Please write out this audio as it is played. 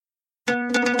Hello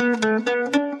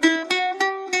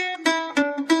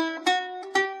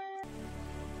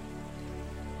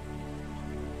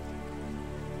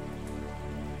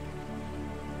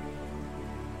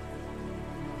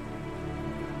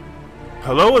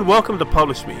and welcome to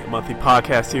Publish Me, a monthly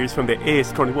podcast series from the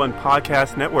AS21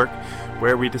 Podcast Network,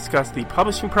 where we discuss the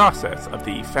publishing process of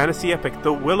the fantasy epic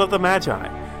The Will of the Magi.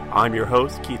 I'm your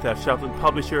host, Keith F. Shelton,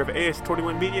 publisher of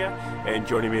AS21 Media, and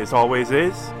joining me as always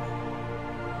is...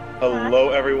 Hello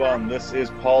everyone, this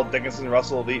is Paul Dickinson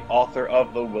Russell, the author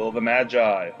of The Will of the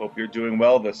Magi. Hope you're doing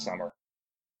well this summer.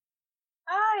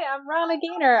 Hi, I'm Rana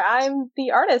Gaynor. I'm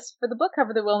the artist for the book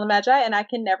cover The Will of the Magi, and I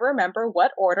can never remember what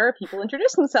order people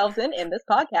introduce themselves in this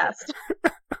podcast.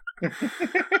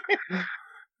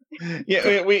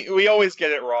 Yeah, we always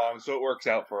get it wrong, so it works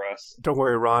out for us. Don't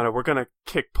worry, Rana, we're going to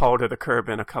kick Paul to the curb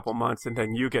in a couple months, and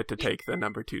then you get to take the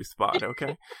number 2 spot,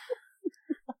 okay?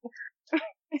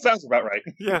 Sounds about right.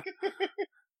 Yeah.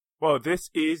 Well, this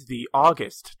is the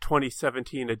August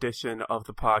 2017 edition of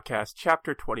the podcast,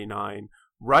 Chapter 29,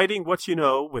 Writing What You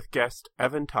Know with guest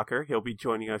Evan Tucker. He'll be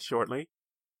joining us shortly.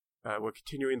 We're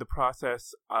continuing the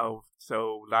process of,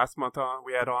 so last month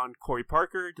we had on Corey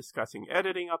Parker discussing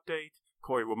editing update.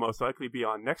 Corey will most likely be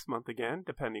on next month again,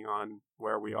 depending on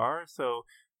where we are. So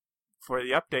for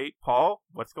the update, Paul,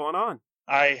 what's going on?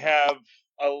 I have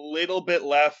a little bit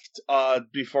left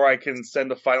before I can send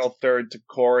the final third to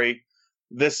Corey.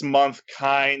 This month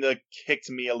kind of kicked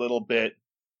me a little bit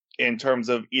in terms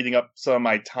of eating up some of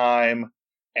my time,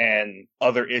 and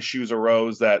other issues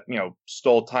arose that,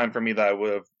 stole time from me that I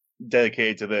would have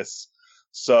dedicated to this.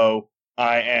 So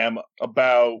I am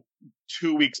about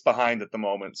 2 weeks behind at the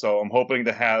moment. So I'm hoping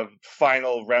to have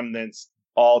final remnants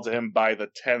all to him by the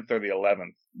 10th or the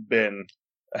 11th. Been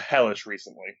hellish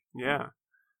recently. Yeah.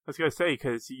 I was going to say,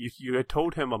 because you had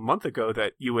told him a month ago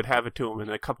that you would have it to him in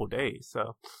a couple days,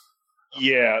 so...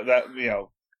 Yeah, that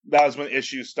was when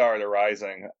issues started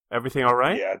arising. Everything all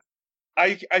right? Yeah.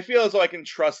 I feel as though I can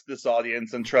trust this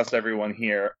audience and trust everyone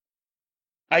here.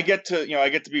 I get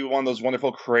to be one of those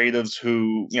wonderful creatives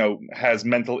who, has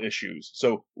mental issues.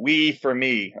 So for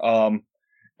me,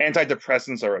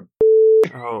 antidepressants are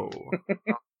a... Oh.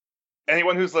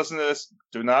 Anyone who's listening to this,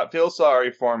 do not feel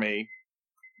sorry for me.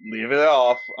 Leave it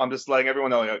off. I'm just letting everyone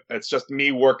know it's just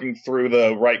me working through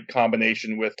the right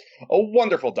combination with a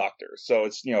wonderful doctor. So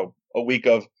it's, a week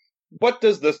of, what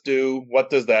does this do? What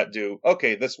does that do?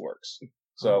 Okay, this works.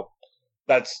 So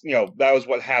that's, that was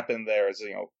what happened there is,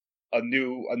 a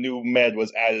new med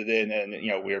was added in and,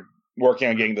 we're working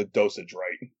on getting the dosage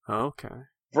right. Okay.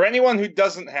 For anyone who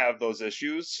doesn't have those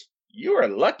issues, you are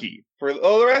lucky. For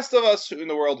the rest of us in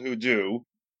the world who do,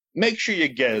 make sure you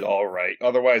get it all right.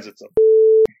 Otherwise, it's a...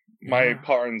 My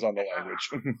pardons on the language.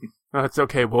 It's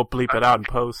okay. We'll bleep it out in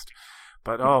post.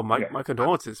 But, my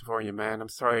condolences for you, man. I'm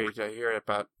sorry to hear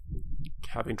about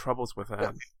having troubles with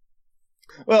that.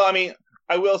 Well, I mean,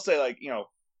 I will say,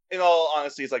 in all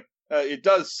honesty, it's it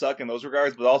does suck in those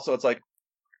regards, but also it's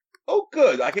oh,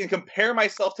 good. I can compare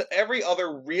myself to every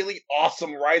other really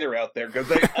awesome writer out there, because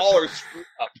they all are screwed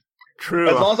up. True.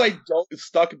 As long as I don't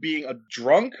stuck being a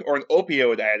drunk or an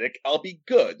opioid addict, I'll be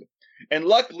good. And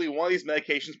luckily, one of these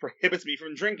medications prohibits me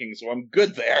from drinking, so I'm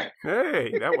good there.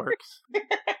 Hey, that works.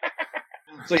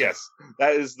 So yes,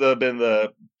 that has been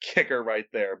the kicker right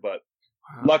there. But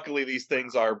luckily, these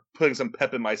things are putting some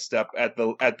pep in my step at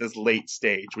this late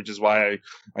stage, which is why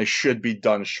I should be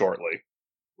done shortly.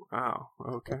 Wow.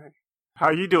 Okay. How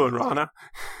are you doing, Rana?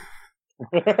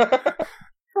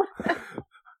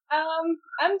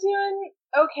 I'm doing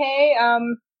okay.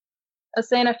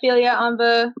 Asanophilia on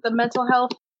the mental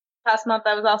health. Past month,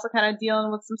 I was also kind of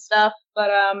dealing with some stuff, but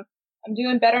I'm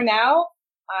doing better now.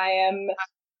 I am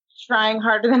trying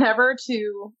harder than ever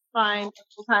to find a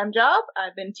full-time job.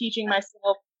 I've been teaching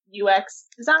myself UX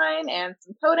design and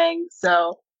some coding,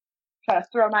 so try to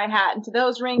throw my hat into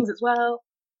those rings as well.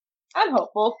 I'm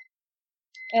hopeful.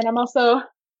 And I'm also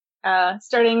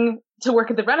starting to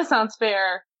work at the Renaissance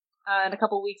Fair in a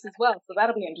couple weeks as well, so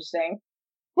that'll be interesting.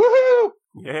 Woohoo!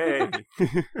 Yay!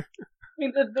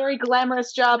 The very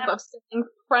glamorous job of selling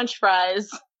French fries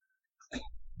to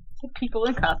people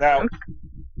in costume.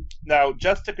 Now,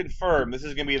 just to confirm, this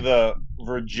is going to be the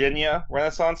Virginia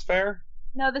Renaissance Fair?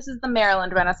 No, this is the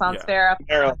Maryland Renaissance Fair.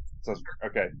 Maryland.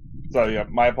 Okay. So,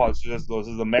 my apologies. This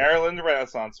is the Maryland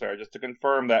Renaissance Fair, just to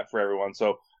confirm that for everyone.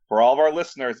 So, for all of our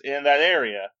listeners in that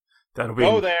area,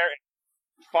 go there,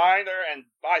 find her, and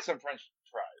buy some French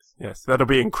fries. Yes, that'll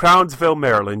be in Crownsville,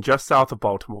 Maryland, just south of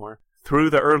Baltimore,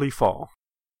 through the early fall.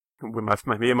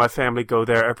 Me and my family go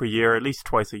there every year, at least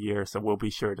twice a year, so we'll be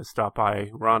sure to stop by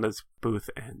Rana's booth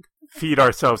and feed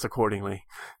ourselves accordingly.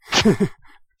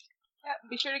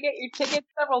 be sure to get your tickets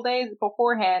several days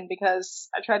beforehand, because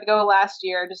I tried to go last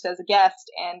year just as a guest,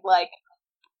 and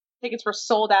tickets were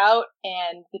sold out,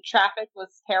 and the traffic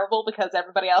was terrible because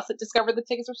everybody else had discovered the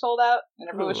tickets were sold out, and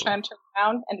everyone was trying to turn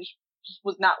around, and it just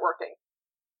was not working.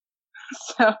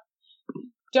 So,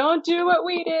 don't do what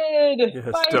we did!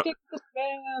 Yes, Buy tickets in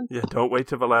advance! Yeah, don't wait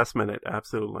till the last minute,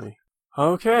 absolutely.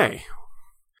 Okay.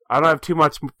 I don't have too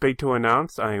much big to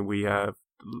announce. We have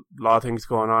a lot of things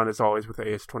going on, as always, with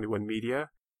AS21 Media,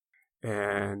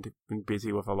 and been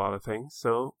busy with a lot of things,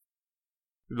 so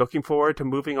looking forward to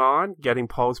moving on, getting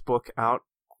Paul's book out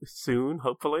soon,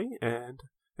 hopefully, and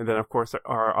then, of course,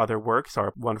 our other works,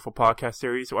 our wonderful podcast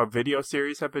series, our video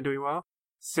series have been doing well.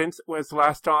 Since it was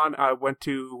last on, I went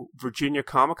to Virginia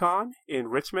Comic-Con in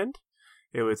Richmond.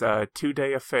 It was a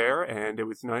 2-day affair, and it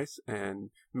was nice, and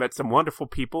met some wonderful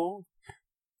people,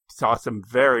 saw some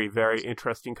very, very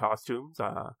interesting costumes,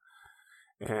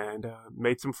 and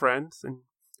made some friends, and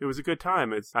it was a good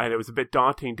time. It was a bit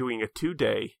daunting doing a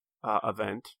 2-day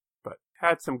event, but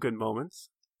had some good moments.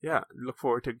 Yeah, look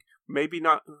forward to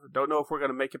don't know if we're going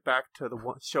to make it back to the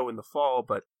show in the fall,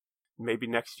 but maybe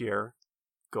next year,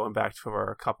 going back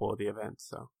for a couple of the events.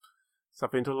 So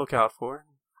something to look out for.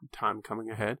 Time coming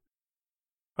ahead.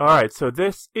 All right, so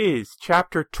this is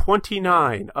chapter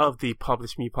 29 of the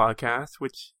Publish Me podcast,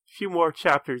 which a few more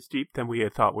chapters deep than we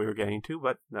had thought we were getting to,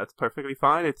 but that's perfectly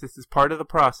fine. This is part of the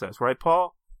process, right,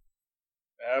 Paul?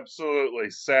 Absolutely.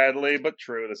 Sadly, but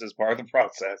true. This is part of the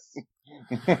process.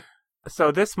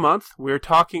 So this month, we're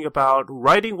talking about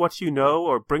writing what you know,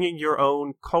 or bringing your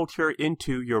own culture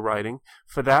into your writing.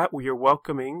 For that, we are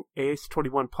welcoming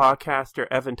AS21 podcaster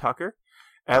Evan Tucker.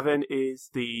 Evan is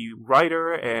the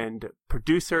writer and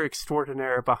producer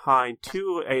extraordinaire behind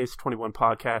 2 AS21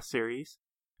 podcast series.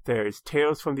 There's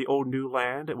Tales from the Old New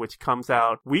Land, which comes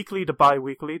out weekly to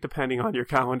bi-weekly, depending on your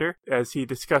calendar, as he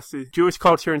discusses Jewish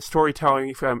culture and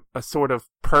storytelling from a sort of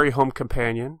prairie home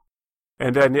companion.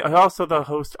 And then also the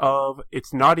host of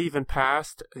It's Not Even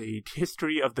Past, a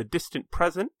history of the distant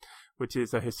present, which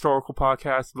is a historical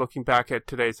podcast looking back at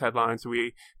today's headlines.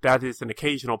 That is an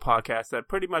occasional podcast that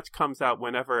pretty much comes out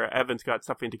whenever Evan's got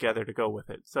something together to go with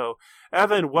it. So,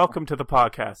 Evan, welcome to the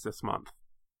podcast this month.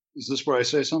 Is this where I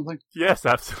say something? Yes,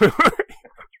 absolutely.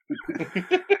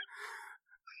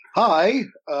 Hi.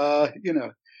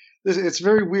 It's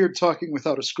very weird talking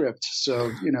without a script.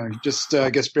 So, just,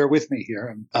 I guess, bear with me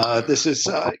here. This is,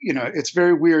 it's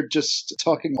very weird just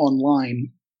talking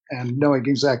online and knowing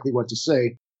exactly what to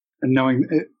say. And knowing,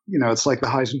 it's like the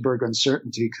Heisenberg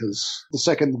uncertainty, because the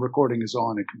second the recording is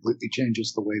on, it completely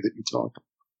changes the way that you talk.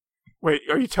 Wait,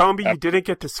 are you telling me you didn't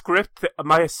get the script?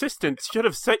 My assistant should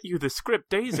have sent you the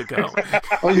script days ago.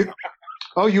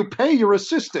 You pay your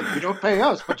assistant. You don't pay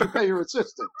us, but you pay your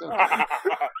assistant.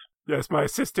 Yes, my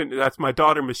assistant, that's my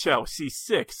daughter Michelle. She's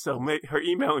 6, so her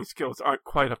emailing skills aren't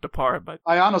quite up to par. But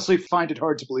I honestly find it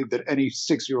hard to believe that any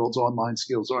 6-year-old's online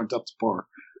skills aren't up to par.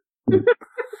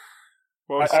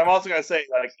 Well, I'm also going to say,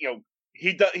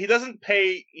 he doesn't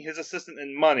pay his assistant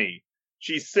in money.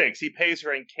 She's 6. He pays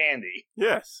her in candy.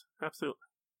 Yes, absolutely.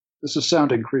 This is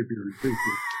sounding creepier and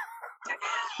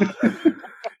creepier.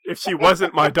 If she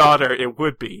wasn't my daughter, it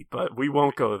would be, but we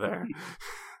won't go there.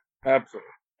 Absolutely.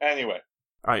 Anyway.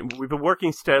 All right, we've been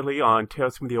working steadily on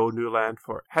Tales from the Old New Land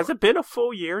has it been a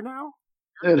full year now?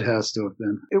 It has to have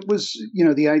been. It was,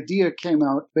 the idea came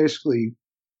out basically,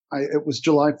 it was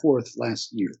July 4th last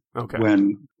year. Okay.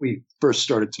 When we first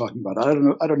started talking about it.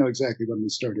 I don't know exactly when we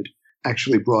started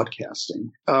actually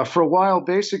broadcasting. For a while,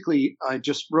 basically, I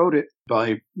just wrote it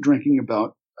by drinking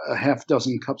about a half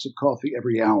dozen cups of coffee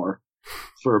every hour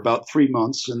for about 3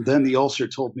 months, and then the ulcer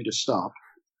told me to stop.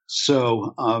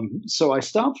 So I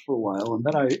stopped for a while, and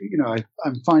then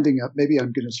I'm finding out maybe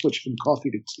I'm going to switch from coffee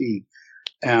to tea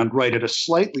and write at a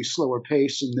slightly slower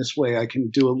pace. And this way I can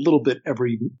do a little bit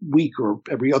every week or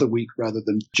every other week rather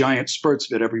than giant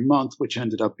spurts of it every month, which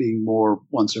ended up being more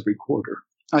once every quarter.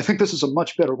 I think this is a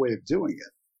much better way of doing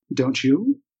it. Don't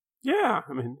you? Yeah.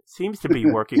 I mean, it seems to be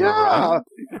working all right.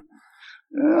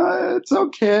 It's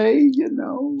okay,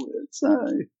 it's,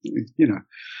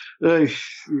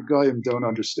 you guys don't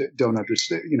understand,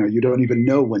 you don't even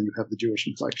know when you have the Jewish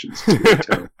inflections.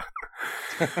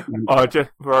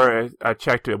 I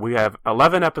checked it. We have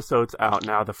 11 episodes out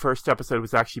now. The first episode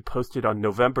was actually posted on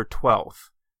November 12th.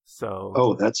 So.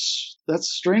 Oh, that's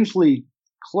strangely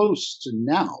close to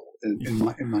now. In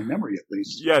my memory, at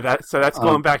least. Yeah, that's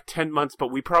going back 10 months,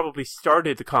 but we probably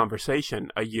started the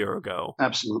conversation a year ago.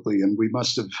 Absolutely, and we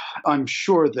must have. I'm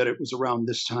sure that it was around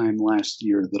this time last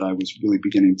year that I was really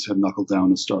beginning to knuckle down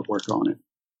and start work on it.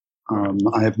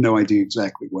 I have no idea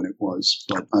exactly when it was,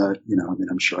 but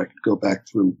I'm sure I could go back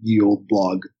through the old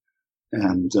blog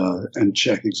and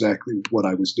check exactly what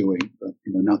I was doing. But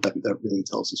not that really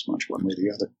tells us much one way or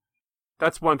the other.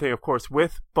 That's one thing, of course,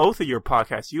 with both of your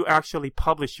podcasts, you actually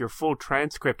publish your full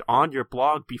transcript on your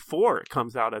blog before it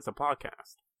comes out as a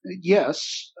podcast.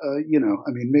 Yes.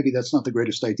 Maybe that's not the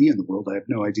greatest idea in the world. I have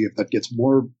no idea if that gets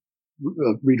more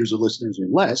readers or listeners or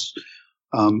less.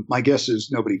 My guess is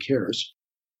nobody cares.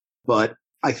 But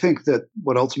I think that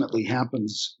what ultimately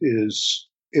happens is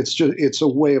it's a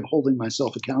way of holding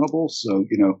myself accountable. So,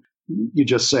 you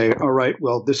just say, all right,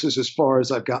 well, this is as far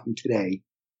as I've gotten today.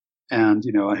 And,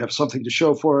 I have something to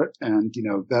show for it. And,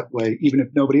 that way, even if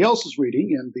nobody else is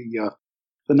reading, and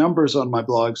the numbers on my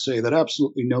blog say that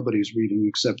absolutely nobody's reading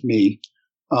except me.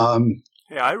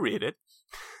 Yeah, I read it.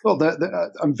 Well,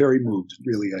 I'm very moved.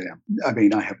 Really, I am. I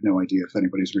mean, I have no idea if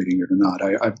anybody's reading it or not.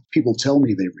 People tell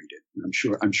me they read it. And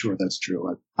I'm sure that's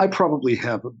true. I probably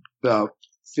have about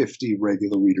 50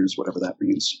 regular readers, whatever that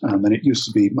means. And it used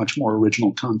to be much more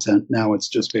original content. Now it's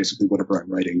just basically whatever I'm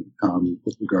writing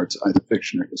with regard to either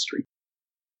fiction or history.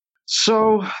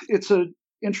 So it's an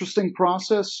interesting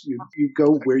process. You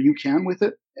go where you can with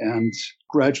it, and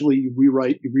gradually you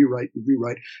rewrite.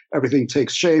 Everything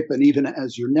takes shape. And even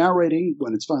as you're narrating,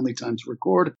 when it's finally time to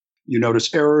record, you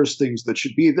notice errors, things that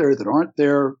should be there that aren't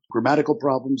there, grammatical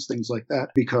problems, things like that,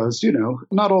 because,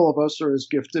 not all of us are as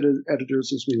gifted as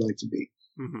editors as we like to be.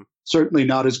 Mm-hmm. Certainly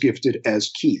not as gifted as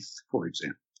Keith, for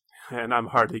example. And I'm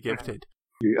hardly gifted.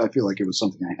 I feel like it was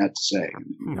something I had to say.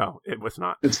 No, it was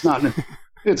not.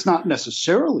 It's not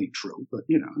necessarily true, but,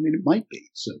 it might be.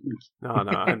 So. No.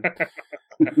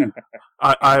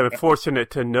 I'm fortunate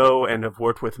to know and have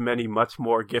worked with many much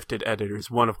more gifted editors,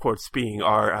 one, of course, being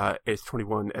our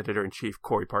Ace21 editor-in-chief,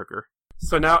 Corey Parker.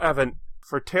 So now, Evan,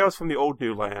 for Tales from the Old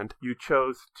New Land, you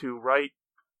chose to write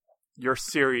your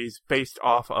series based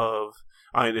off of,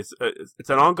 it's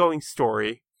an ongoing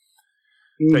story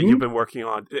that you've been working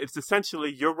on. It's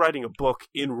essentially you're writing a book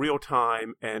in real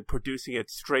time and producing it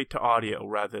straight to audio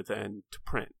rather than to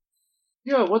print.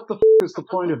 Yeah, what the is the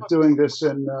point of doing this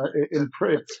in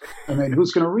print? I mean,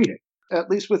 who's going to read it? At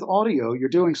least with audio, you're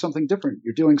doing something different.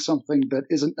 You're doing something that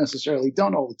isn't necessarily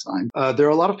done all the time. There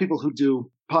are a lot of people who do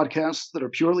podcasts that are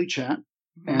purely chat,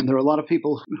 and there are a lot of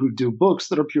people who do books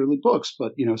that are purely books.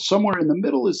 But, somewhere in the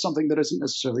middle is something that isn't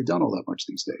necessarily done all that much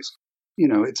these days.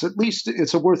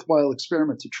 It's a worthwhile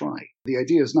experiment to try. The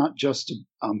idea is not just to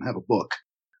have a book.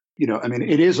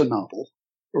 It is a novel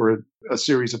or a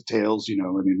series of tales,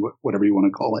 whatever you want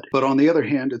to call it. But on the other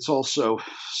hand, it's also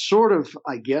sort of,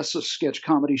 I guess, a sketch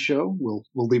comedy show. We'll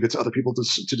leave it to other people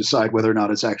to decide whether or not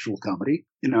it's actual comedy,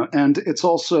 and it's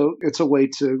a way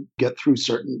to get through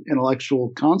certain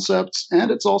intellectual concepts.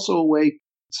 And it's also a way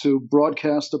to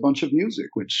broadcast a bunch of music,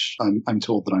 which I'm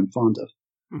told that I'm fond of.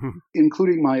 Mm-hmm.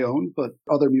 Including my own, but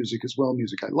other music as well,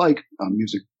 music I like,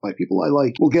 music by people I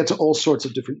like. We'll get to all sorts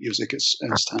of different music as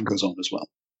time goes on as well.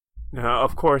 Now,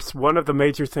 of course, one of the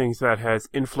major things that has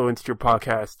influenced your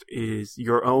podcast is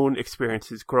your own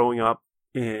experiences growing up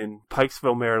in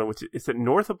Pikesville, Maryland, which is it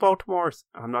north of Baltimore?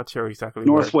 I'm not sure exactly.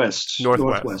 Northwest of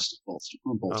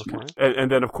Baltimore. Okay. And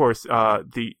then, of course,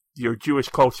 your Jewish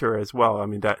culture as well. I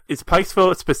mean, is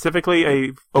Pikesville specifically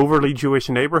a overly Jewish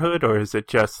neighborhood, or is it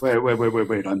just? Wait!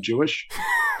 I'm Jewish.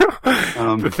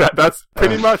 That's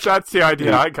pretty much that's the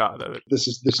idea I got of it. This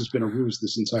has been a ruse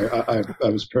this entire. I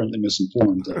was apparently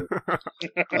misinformed.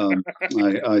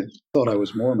 I thought I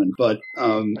was Mormon, but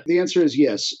the answer is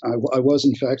yes. I was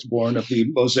in fact born of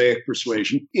the Mosaic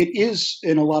persuasion. It is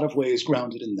in a lot of ways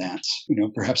grounded in that.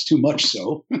 Perhaps too much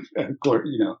so. Of course,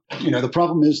 the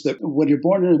problem is that when you're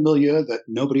born in a milieu that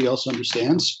nobody else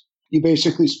understands, you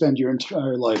basically spend your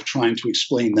entire life trying to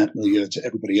explain that milieu to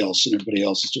everybody else, and everybody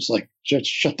else is just like, just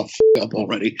shut the up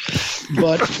already.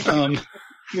 But,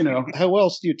 how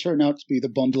else do you turn out to be the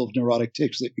bundle of neurotic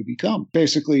tics that you become?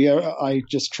 Basically, I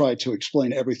just try to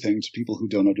explain everything to people who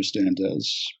don't understand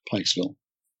as Pikesville.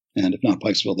 And if not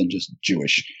Pikesville, then just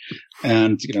Jewish.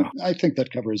 And, I think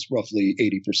that covers roughly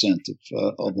 80%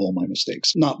 of all my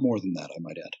mistakes. Not more than that, I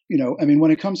might add.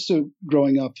 When it comes to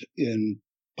growing up in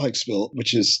Pikesville,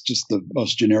 which is just the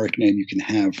most generic name you can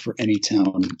have for any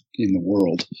town in the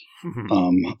world.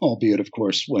 Mm-hmm. Albeit, of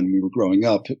course, when we were growing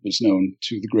up, it was known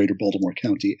to the greater Baltimore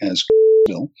County as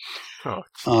Ville. Oh,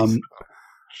 come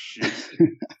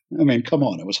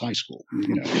on, it was high school,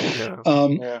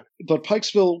 Yeah. But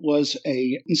Pikesville was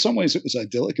in some ways it was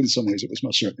idyllic, in some ways it was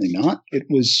most certainly not. It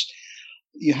was,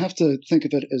 you have to think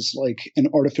of it as like an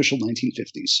artificial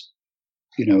 1950s.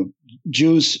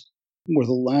 Jews were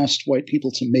the last white people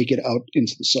to make it out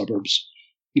into the suburbs.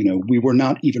 We were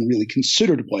not even really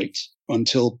considered white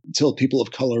until people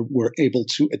of color were able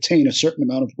to attain a certain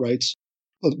amount of rights.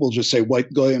 We'll just say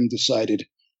white goyim decided,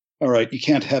 all right, you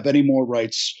can't have any more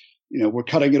rights. We're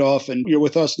cutting it off, and you're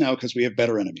with us now because we have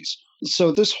better enemies.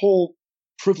 So this whole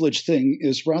privilege thing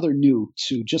is rather new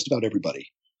to just about everybody.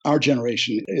 Our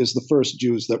generation is the first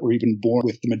Jews that were even born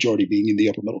with the majority being in the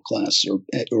upper middle class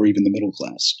or even the middle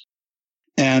class.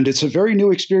 And it's a very new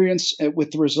experience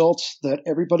with the result that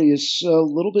everybody is a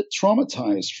little bit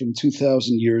traumatized from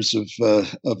 2,000 years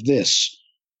of this.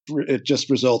 It just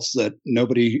results that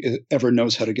nobody ever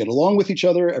knows how to get along with each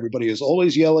other. Everybody is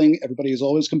always yelling. Everybody is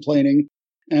always complaining.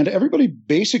 And everybody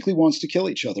basically wants to kill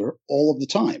each other all of the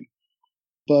time.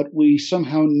 But we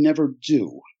somehow never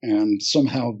do. And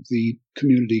somehow the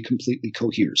community completely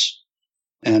coheres.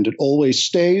 And it always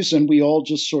stays, and we all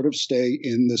just sort of stay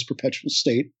in this perpetual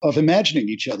state of imagining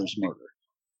each other's murder.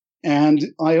 And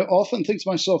I often think to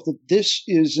myself that this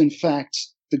is, in fact,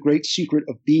 the great secret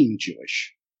of being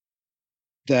Jewish.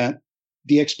 That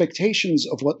the expectations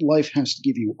of what life has to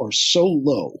give you are so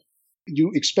low.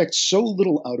 You expect so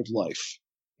little out of life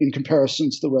in comparison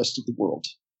to the rest of the world.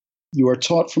 You are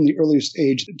taught from the earliest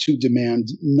age to demand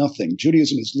nothing.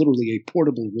 Judaism is literally a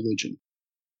portable religion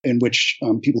in which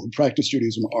people who practice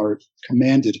Judaism are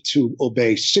commanded to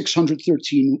obey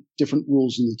 613 different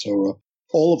rules in the Torah,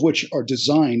 all of which are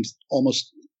designed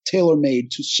almost tailor-made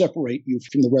to separate you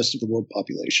from the rest of the world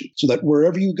population, so that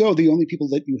wherever you go, the only people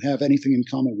that you have anything in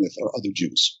common with are other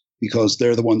Jews, because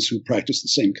they're the ones who practice the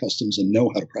same customs and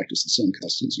know how to practice the same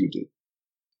customs you do.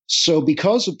 So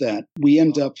because of that, we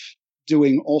end up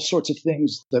doing all sorts of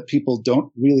things that people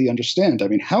don't really understand. I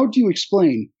mean, how do you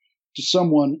explain to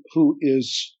someone who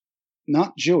is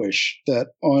not Jewish that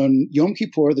on Yom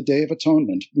Kippur, the Day of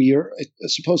Atonement, we are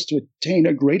supposed to attain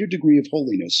a greater degree of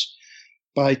holiness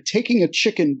by taking a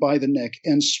chicken by the neck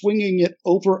and swinging it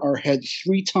over our head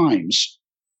 3 times,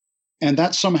 and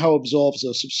that somehow absolves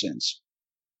us of sins?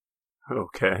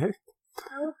 Okay.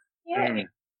 Yeah.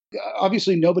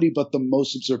 Obviously, nobody but the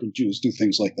most observant Jews do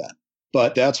things like that.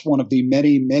 But that's one of the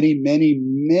many, many, many,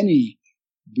 many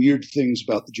weird things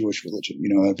about the Jewish religion.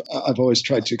 I've always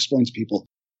tried to explain to people,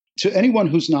 to anyone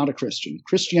who's not a Christian,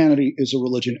 Christianity is a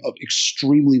religion of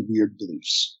extremely weird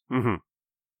beliefs. Mm-hmm.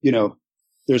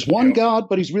 There's one God,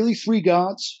 but he's really 3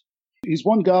 gods. He's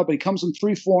one God, but he comes in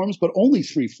 3 forms, but only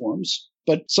 3 forms.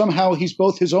 But somehow he's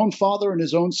both his own father and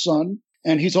his own son,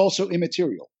 and he's also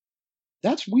immaterial.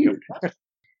 That's weird.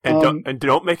 And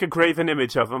don't make a graven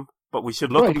image of him, but we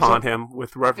should look upon him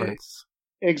with reverence.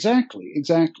 Exactly.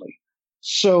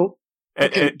 So,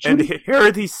 and here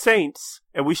are these saints,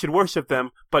 and we should worship them,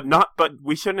 but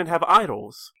we shouldn't have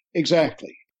idols.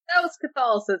 Exactly. That was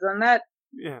Catholicism.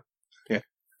 Yeah.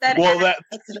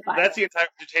 That's the entire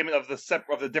entertainment of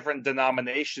the different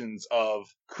denominations of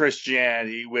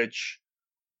Christianity, which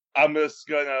I'm just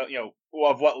gonna,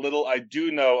 of what little I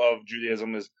do know of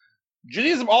Judaism is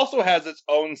Judaism also has its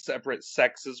own separate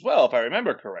sects as well, if I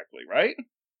remember correctly, right?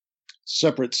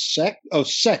 Separate sect? Oh,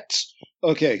 sects.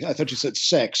 Okay, I thought you said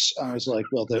sex. I was like,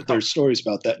 well, there's stories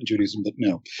about that in Judaism, but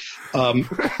no.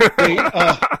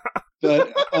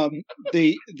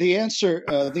 The answer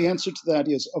to that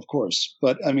is, of course.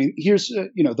 But I mean, here's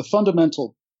the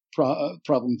fundamental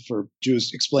problem for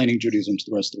Jews explaining Judaism to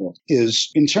the rest of the world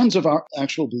is, in terms of our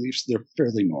actual beliefs, they're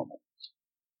fairly normal.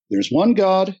 There's one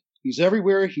God. He's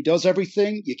everywhere. He does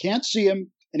everything. You can't see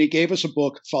him. And he gave us a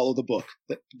book. Follow the book.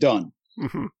 Done.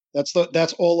 Mm-hmm.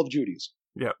 That's all of Judaism.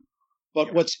 Yep.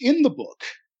 But what's in the book,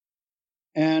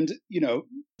 and,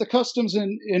 the customs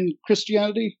in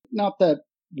Christianity, not that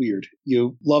weird.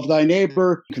 You love thy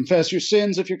neighbor, confess your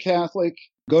sins if you're Catholic,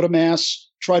 go to Mass,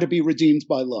 try to be redeemed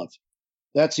by love.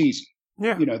 That's easy.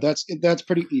 Yeah. That's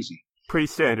pretty easy. Pretty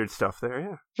standard stuff there,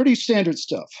 yeah. Pretty standard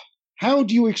stuff. How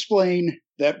do you explain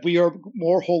that we are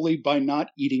more holy by not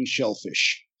eating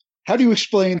shellfish? How do you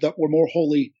explain that we're more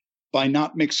holy by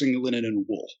not mixing linen and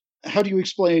wool? How do you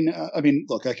explain?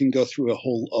 Look, I can go through a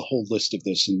whole list of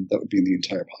this, and that would be in the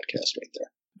entire podcast right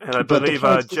there. And I believe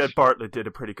Jed Bartlett did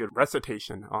a pretty good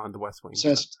recitation on the West Wing.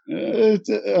 Yeah.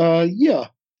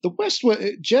 The West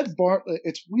Wing, Jed Bartlett,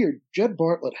 it's weird. Jed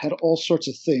Bartlett had all sorts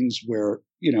of things where,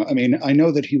 I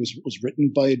know that he was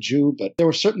written by a Jew, but there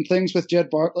were certain things with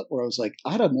Jed Bartlett where I was like,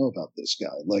 I don't know about this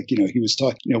guy. Like, he was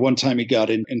talking, one time he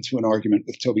got into an argument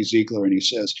with Toby Ziegler, and he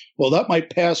says, well, that might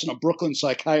pass in a Brooklyn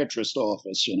psychiatrist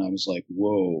office. And I was like,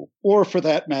 whoa. Or for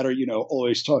that matter,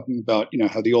 always talking about,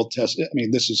 how the Old Testament,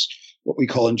 this is what we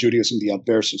call in Judaism the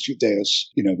Adversus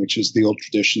Judaeus, which is the old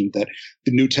tradition that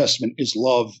the New Testament is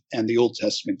love and the Old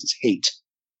Testament is hate.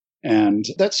 And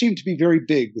that seemed to be very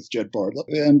big with Jed Bartlett,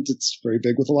 and it's very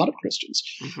big with a lot of Christians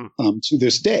to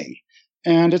this day.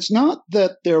 And it's not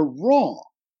that they're wrong.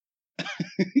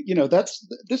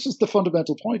 This is the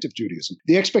fundamental point of Judaism.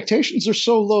 The expectations are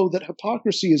so low that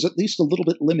hypocrisy is at least a little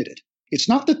bit limited. It's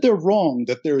not that they're wrong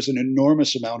that there's an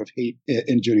enormous amount of hate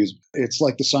in Judaism. It's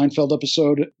like the Seinfeld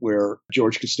episode where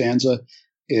George Costanza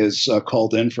is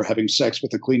called in for having sex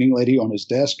with a cleaning lady on his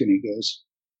desk, and he goes,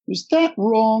 "Is that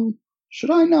wrong?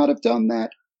 Should I not have done that?"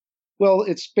 Well,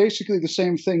 it's basically the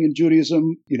same thing in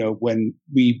Judaism. When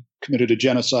we committed a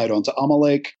genocide onto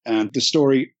Amalek, and the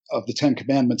story of the Ten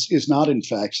Commandments is not, in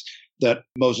fact, that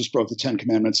Moses broke the Ten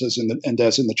Commandments, as in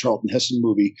the Charlton Heston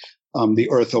movie, the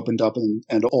earth opened up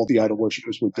and all the idol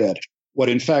worshippers were dead. What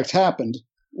in fact happened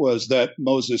was that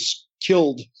Moses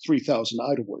killed 3,000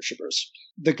 idol worshippers.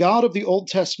 The God of the Old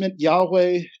Testament,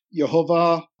 Yahweh,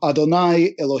 Yehovah,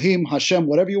 Adonai, Elohim, Hashem,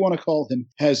 whatever you want to call him,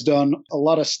 has done a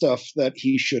lot of stuff that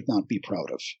he should not be proud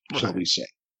of, shall we say.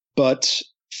 But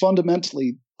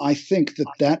fundamentally, I think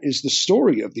that is the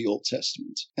story of the Old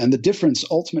Testament, and the difference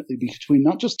ultimately between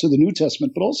not just to the New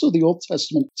Testament, but also the Old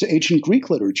Testament to ancient Greek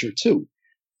literature too.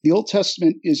 The Old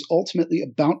Testament is ultimately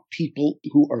about people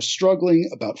who are struggling,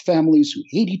 about families who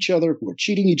hate each other, who are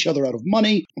cheating each other out of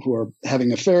money, who are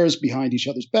having affairs behind each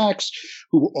other's backs,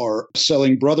 who are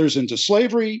selling brothers into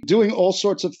slavery, doing all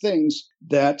sorts of things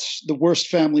that the worst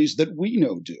families that we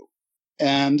know do.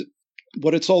 And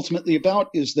what it's ultimately about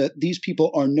is that these people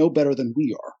are no better than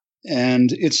we are.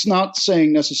 And it's not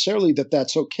saying necessarily that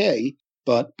that's okay,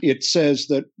 but it says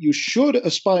that you should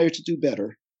aspire to do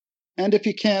better. And if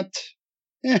you can't,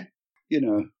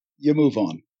 you move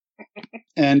on.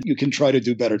 And you can try to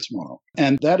do better tomorrow.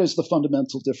 And that is the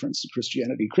fundamental difference to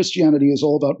Christianity. Christianity is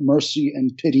all about mercy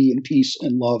and pity and peace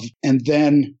and love. And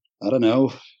then,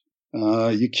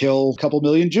 you kill a couple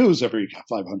million Jews every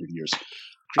 500 years.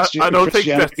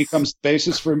 Christianity becomes the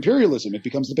basis for imperialism. It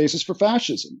becomes the basis for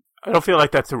fascism. I don't feel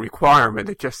like that's a requirement.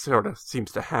 It just sort of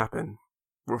seems to happen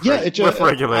with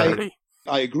regularity.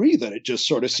 I agree that it just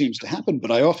sort of seems to happen, but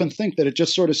I often think that it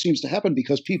just sort of seems to happen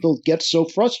because people get so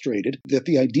frustrated that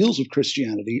the ideals of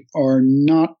Christianity are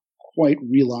not quite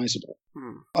realizable.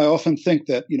 I often think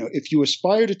that, if you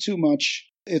aspire to too much,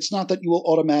 it's not that you will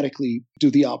automatically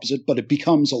do the opposite, but it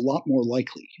becomes a lot more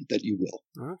likely that you will.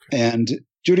 Okay. And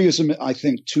Judaism, I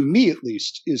think, to me at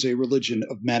least, is a religion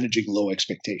of managing low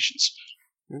expectations.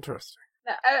 Interesting.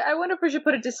 I wonder if we should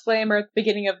put a disclaimer at the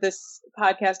beginning of this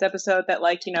podcast episode that,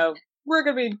 we're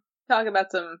going to be talking about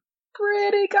some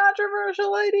pretty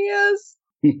controversial ideas.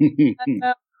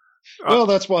 Well,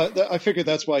 that's why I figured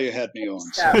that's why you had me on.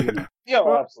 So,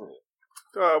 absolutely.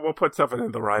 We'll put something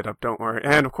in the write-up, don't worry.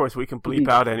 And, of course, we can bleep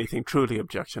out anything truly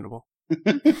objectionable. Just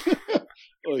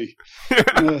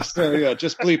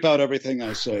bleep out everything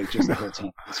I say just the whole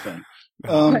time. It's fine.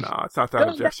 No, it's not that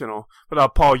objectionable.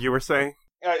 But, Paul, you were saying?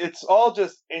 It's all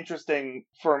just interesting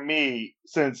for me,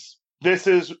 since this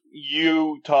is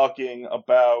you talking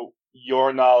about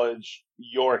your knowledge,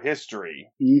 your history,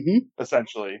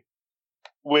 essentially,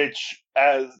 which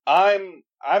as I'm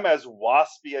as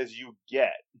waspy as you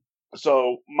get.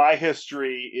 So my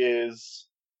history is,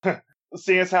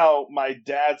 seeing as how my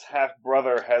dad's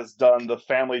half-brother has done the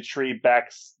family tree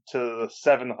back to the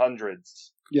 700s.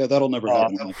 Yeah, that'll never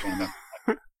happen in my family.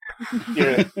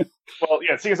 Yeah. Well,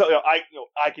 yeah, seeing as how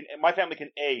my family can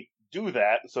A, do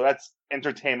that, so that's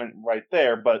entertainment right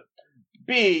there, but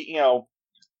B,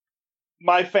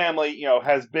 my family,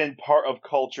 has been part of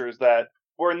cultures that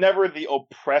were never the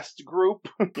oppressed group.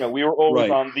 We were always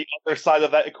on the other side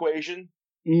of that equation.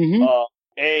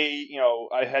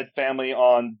 I had family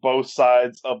on both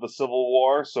sides of the Civil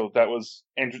War, so that was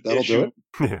issue.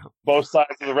 Both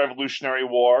sides of the Revolutionary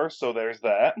War, so there's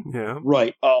that. Yeah.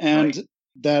 Right. And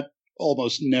that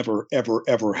almost never, ever,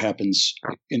 ever happens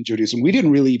in Judaism. We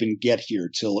didn't really even get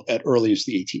here till at earliest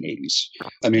the 1880s.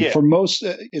 I mean, for most,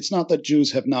 it's not that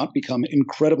Jews have not become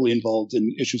incredibly involved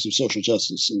in issues of social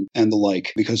justice and the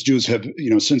like, because Jews have,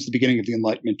 since the beginning of the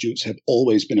Enlightenment, Jews have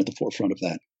always been at the forefront of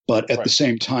that. But at the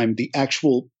same time, the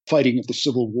actual fighting of the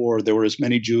Civil War, there were as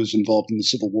many Jews involved in the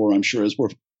Civil War, I'm sure, as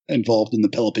were involved in the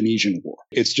Peloponnesian War.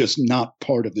 It's just not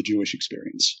part of the Jewish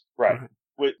experience. Right.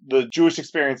 With the Jewish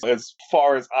experience, as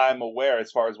far as I'm aware,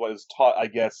 as far as what is taught, I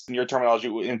guess, in your terminology,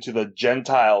 into the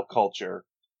Gentile culture,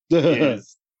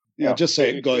 is... just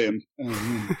say it, Goyim.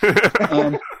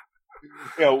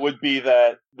 Would be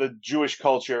that the Jewish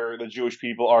culture, the Jewish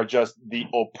people are just the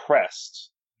oppressed.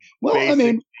 Well, I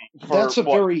mean,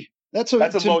 to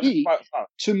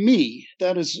me,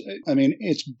 that is, I mean,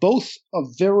 it's both a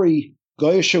very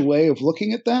Goyish way of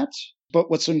looking at that, but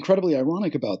what's incredibly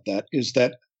ironic about that is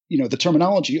that, the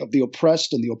terminology of the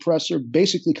oppressed and the oppressor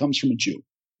basically comes from a Jew.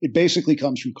 It basically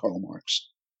comes from Karl Marx.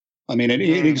 I mean,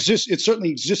 it exists. It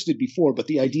certainly existed before, but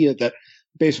the idea that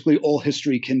basically all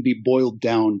history can be boiled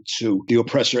down to the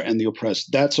oppressor and the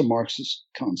oppressed, that's a Marxist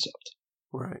concept.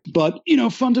 Right. But,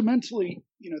 fundamentally,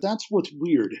 that's what's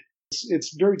weird.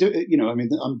 It's very, I mean,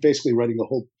 I'm basically writing the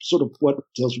whole sort of what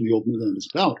Tales from the Old New Land is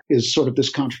about is sort of this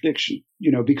contradiction,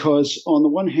 because on the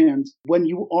one hand, when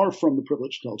you are from the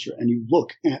privileged culture and you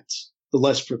look at the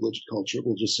less privileged culture,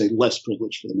 we'll just say less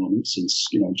privileged for the moment, since,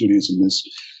 Judaism is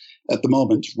at the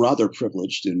moment rather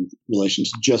privileged in relation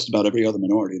to just about every other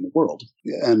minority in the world.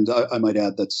 And I might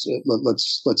add that's,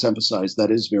 let's emphasize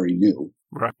that is very new.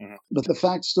 Right. But the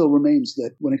fact still remains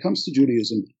that when it comes to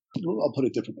Judaism, I'll put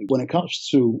it differently. When it comes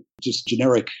to just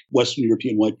generic Western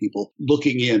European white people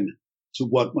looking in to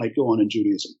what might go on in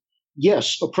Judaism,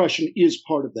 yes, oppression is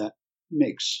part of that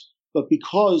mix. But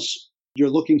because you're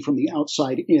looking from the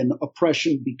outside in,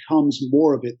 oppression becomes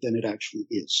more of it than it actually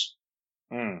is.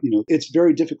 It's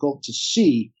very difficult to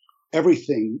see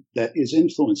everything that is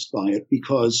influenced by it,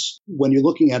 because when you're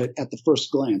looking at it at the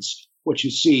first glance, what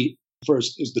you see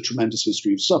first is the tremendous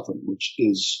history of suffering, which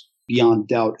is beyond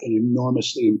doubt an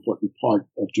enormously important part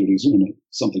of Judaism and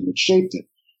something that shaped it.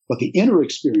 But the inner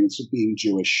experience of being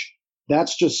Jewish,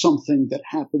 that's just something that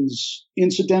happens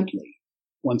incidentally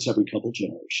once every couple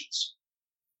generations.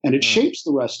 And it shapes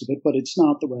the rest of it, but it's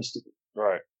not the rest of it.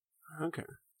 Right. Okay.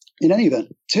 In any event,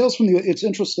 it's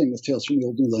interesting with Tales from the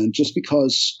Old New Land, just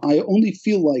because I only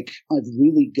feel like I've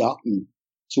really gotten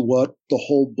to what the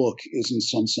whole book is in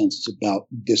some senses about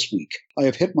this week. I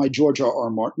have hit my George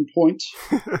R.R. Martin point,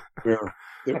 where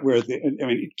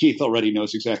Keith already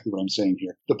knows exactly what I'm saying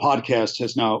here. The podcast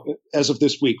has now, as of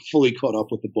this week, fully caught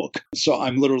up with the book. So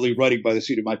I'm literally writing by the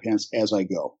seat of my pants as I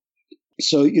go.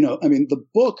 So, the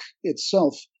book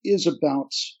itself is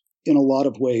about, in a lot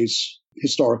of ways,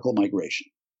 historical migration.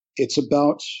 It's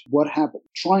about what happened,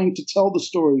 trying to tell the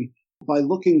story by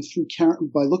looking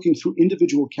through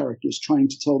individual characters, trying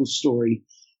to tell the story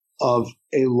of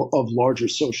larger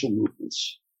social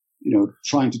movements.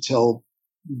 Trying to tell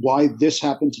why this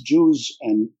happened to Jews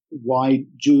and why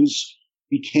Jews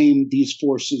became these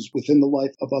forces within the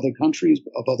life of other countries,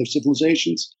 of other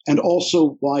civilizations, and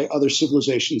also why other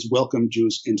civilizations welcomed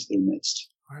Jews into their midst.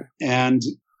 Right. And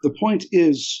the point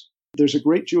is, there's a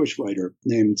great Jewish writer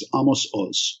named Amos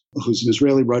Oz, who's an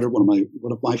Israeli writer, one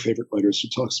of my favorite writers, who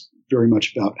talks very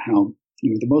much about how,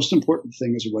 the most important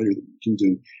thing as a writer that you can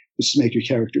do is to make your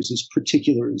characters as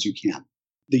particular as you can.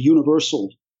 The universal,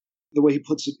 the way he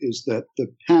puts it, is that the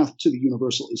path to the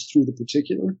universal is through the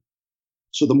particular.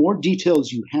 So the more details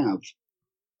you have,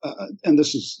 and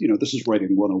this is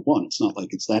writing 101. It's not like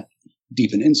it's that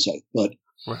deep an insight, but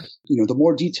right. The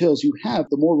more details you have,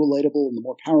 the more relatable and the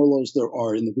more parallels there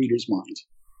are in the reader's mind.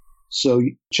 So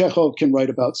Chekhov can write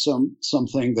about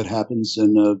something that happens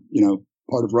in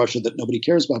part of Russia that nobody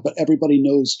cares about, but everybody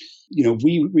knows.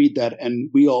 We read that and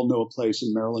we all know a place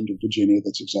in Maryland or Virginia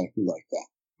that's exactly like that.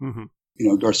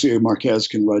 Mm-hmm. Garcia Marquez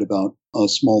can write about a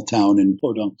small town in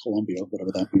Podunk, Columbia,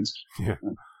 whatever that means. Yeah.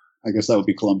 I guess that would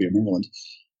be Columbia, Maryland.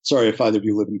 Sorry if either of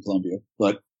you live in Columbia,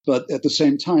 but at the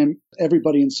same time,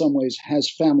 everybody in some ways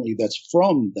has family that's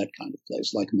from that kind of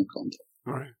place, like Macondo.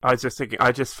 Right. I was just thinking,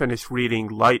 I just finished reading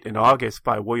Light in August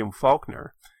by William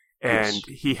Faulkner, and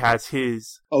Yes. he has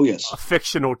his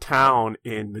fictional town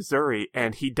in Missouri,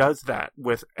 and he does that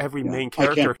with every main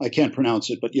character. I can't pronounce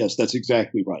it, but yes, that's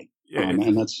exactly right.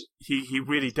 And that's he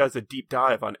really does a deep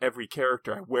dive on every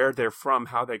character, where they're from,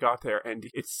 how they got there, and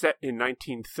it's set in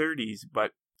 1930s,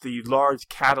 but the large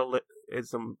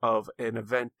catalysm of an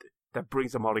event that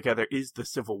brings them all together is the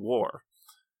Civil War.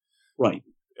 Right.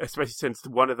 Especially since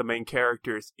one of the main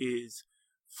characters is,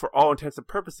 for all intents and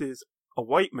purposes, a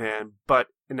white man, but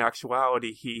in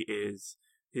actuality his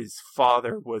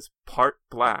father was part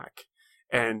black,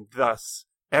 and thus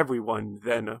everyone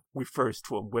then refers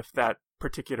to him with that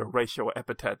particular racial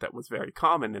epithet that was very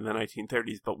common in the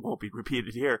 1930s but won't be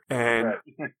repeated here. And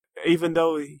even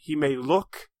though he may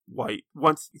look white,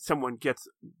 once someone gets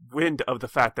wind of the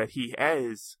fact that he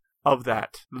is of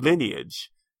that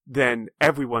lineage, then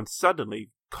everyone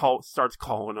suddenly starts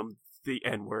calling him the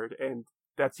N-word, and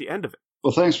that's the end of it.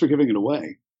 Well, thanks for giving it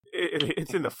away.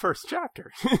 It's in the first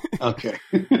chapter. Okay.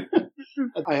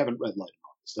 I haven't read Light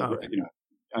in August.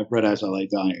 I've read As I Lay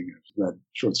Dying. I've read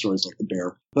short stories like The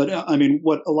Bear. But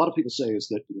what a lot of people say is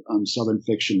that Southern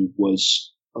fiction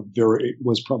was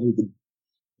probably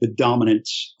the dominant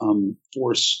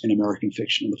force in American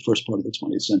fiction in the first part of the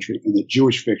 20th century, and that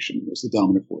Jewish fiction was the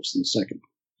dominant force in the second.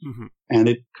 Mm-hmm. And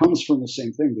it comes from the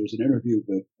same thing. There's an interview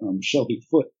that Shelby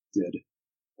Foote did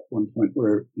one point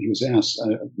where he was asked, I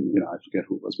forget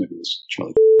who it was, maybe it was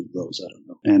Charlie Rose, I don't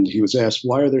know. And he was asked,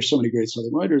 why are there so many great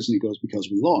Southern writers? And he goes, because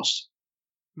we lost.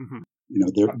 Mm-hmm.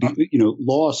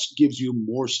 Loss gives you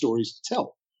more stories to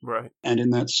tell. Right. And in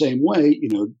that same way,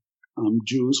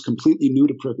 Jews completely new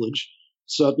to privilege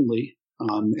suddenly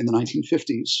in the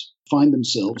 1950s find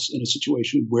themselves in a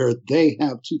situation where they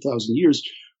have 2,000 years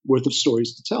worth of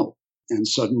stories to tell. And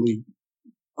suddenly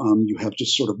you have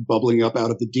just sort of bubbling up out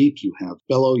of the deep. You have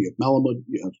Bellow, you have Malamud,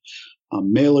 you have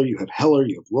Mailer, you have Heller,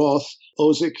 you have Roth,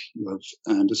 Ozick,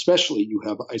 and especially you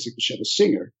have Isaac Bashevis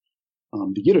Singer,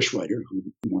 the Yiddish writer, who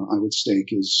I would stake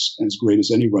is as great as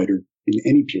any writer in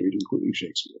any period, including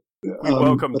Shakespeare. We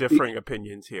welcome differing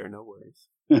opinions here, no worries.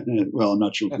 Well, I'm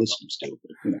not sure listeners do,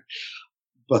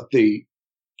 but the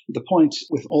point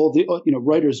with all the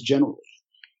writers generally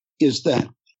is that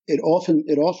it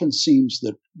often seems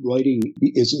that writing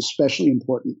is especially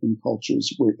important in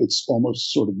cultures where it's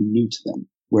almost sort of new to them,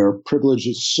 where privilege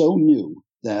is so new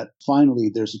that finally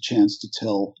there's a chance to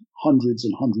tell hundreds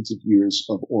and hundreds of years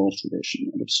of oral tradition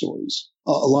and of stories.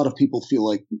 A lot of people feel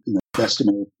like best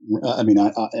American.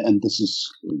 And this is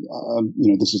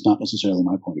this is not necessarily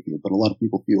my point of view, but a lot of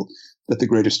people feel that the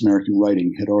greatest American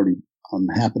writing had already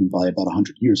happened by about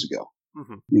 100 years ago.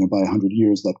 Mm-hmm. By 100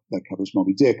 years, that covers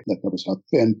Moby Dick, that covers Huck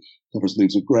Finn, covers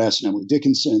Leaves of Grass and Emily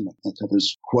Dickinson, that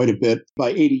covers quite a bit. By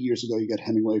 80 years ago, you get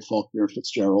Hemingway, Faulkner,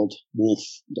 Fitzgerald, Woolf,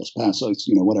 Dos Passos,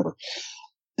 whatever.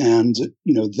 And,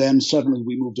 then suddenly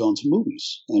we moved on to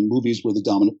movies, and movies were the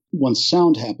dominant. Once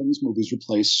sound happens, movies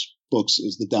replace books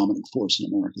as the dominant force in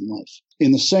American life.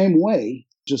 In the same way,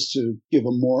 just to give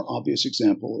a more obvious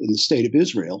example, in the state of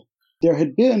Israel, there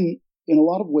had been, in a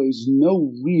lot of ways,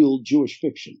 no real Jewish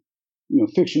fiction.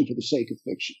 Fiction for the sake of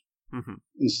fiction, mm-hmm.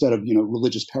 instead of,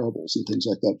 religious parables and things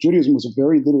like that. Judaism was a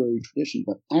very literary tradition,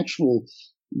 but actual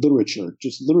literature,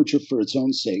 just literature for its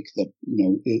own sake that,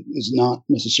 it is not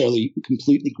necessarily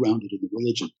completely grounded in the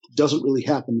religion, doesn't really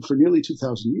happen for nearly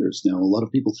 2,000 years now. A lot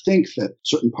of people think that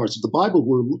certain parts of the Bible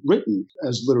were written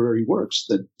as literary works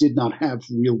that did not have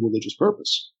real religious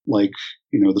purpose, like,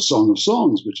 the Song of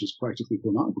Songs, which is practically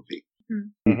pornography.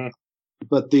 Mm-hmm.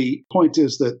 But the point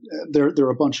is that there are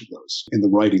a bunch of those in the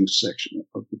writing section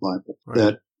of the Bible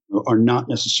that are not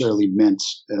necessarily meant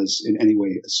as in any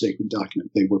way a sacred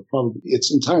document. They were probably,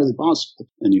 it's entirely possible.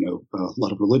 And, a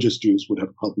lot of religious Jews would have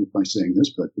a problem with my saying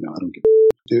this, but, I don't get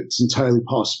it. It's entirely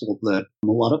possible that a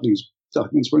lot of these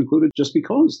documents were included just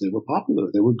because they were popular.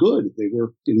 They were good. They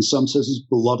were, in some senses,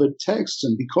 beloved texts.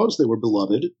 And because they were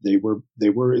beloved, they were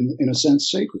in a sense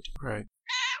sacred. Right.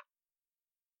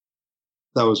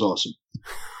 That was awesome.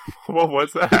 What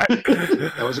was that?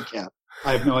 That was a cat.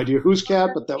 I have no idea whose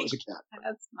cat, but that was a cat.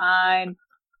 That's mine.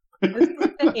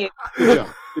 Good job.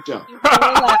 Good job.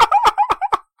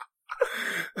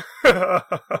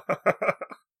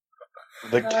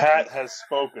 The cat has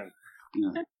spoken.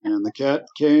 Yeah. And the cat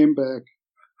came back.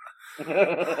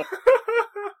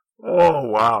 Oh,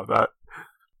 wow. That.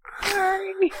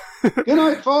 Sorry. Good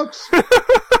night, folks.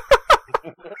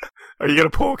 Are you going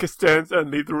to pull Costanza and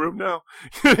leave the room now?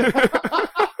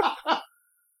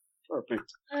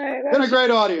 Perfect. Right, Been a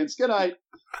great audience. Good night.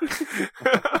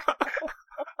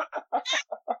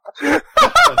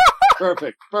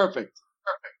 Perfect.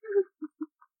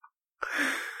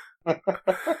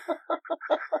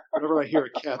 Whenever I hear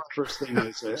a cat, the first thing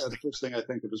I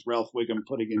think of is Ralph Wiggum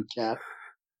putting in cat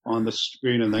on the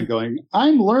screen and then going,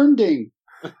 "I'm learning."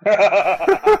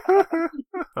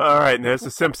 All right, and there's the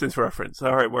Simpsons reference.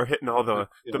 All right, we're hitting all the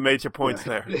major points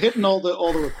there. Hitting all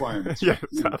the requirements. Yes,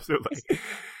 absolutely.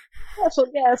 Special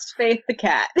guest, Faith the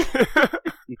cat.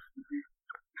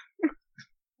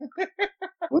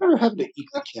 Whatever happened to Eek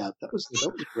the Cat? That was a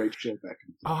great show back in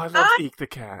the day. Oh, I love Eek the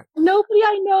Cat. Nobody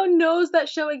I know knows that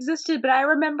show existed, but I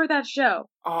remember that show.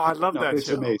 Oh, I love that it's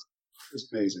show. Amazing. It's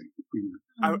amazing.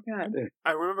 Oh, my God.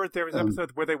 I remember there was an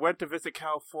episode where they went to visit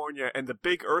California and the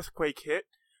big earthquake hit,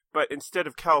 but instead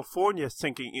of California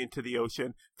sinking into the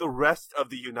ocean, the rest of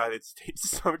the United States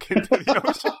sunk into the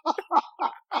ocean.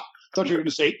 I thought you were going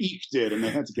to say Eek did, and they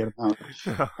had to get him out.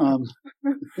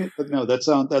 But no, that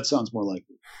sounds more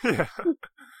likely. Yeah.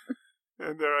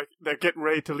 And they're getting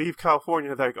ready to leave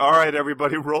California. They're like, all right,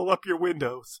 everybody, roll up your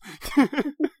windows. I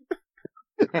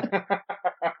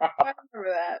remember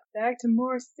that. Back to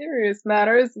more serious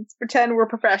matters. Let's pretend we're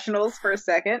professionals for a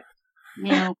second.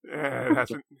 No. It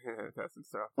hasn't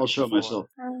stopped. I'll show myself.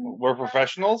 We're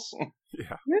professionals?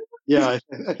 Yeah. Yeah,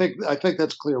 I think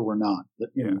that's clear we're not. But,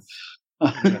 Yes.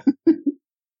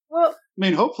 Well, I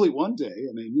mean, hopefully one day.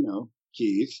 I mean,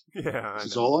 Keith. Yeah, This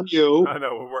is all on you. I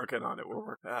know, we're working on it.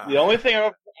 The only thing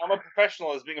I'm a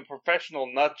professional is being a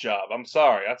professional nut job. I'm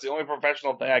sorry. That's the only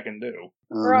professional thing I can do.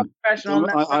 We're all professional.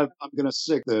 I'm going to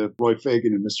stick the Roy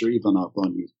Fagan and Mr. Ivanov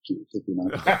on you, Keith, if you're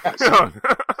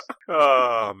not.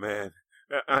 Oh, man.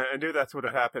 I knew that's what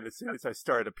would happen as soon as I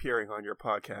started appearing on your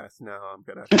podcast. Now I'm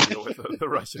going to have to deal with the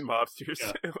Russian mobsters.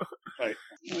 Yeah. Right.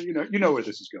 Well, you know where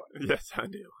this is going. Yes, I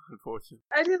do, unfortunately.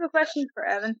 I do have a question for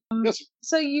Evan. Yes.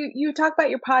 So you talk about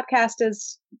your podcast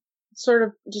as sort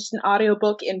of just an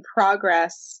audiobook in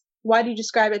progress. Why do you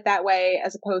describe it that way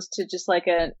as opposed to just like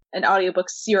an audiobook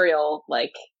serial,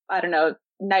 like, I don't know,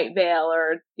 Night Vale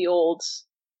or the old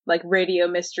like radio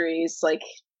mysteries like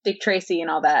Dick Tracy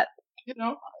and all that? You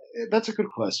know, that's a good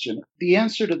question. The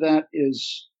answer to that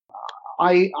is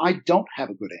I don't have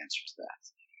a good answer to that,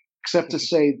 except to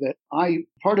say that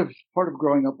part of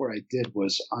growing up where I did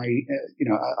was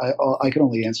I can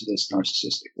only answer this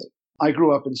narcissistically. I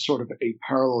grew up in sort of a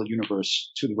parallel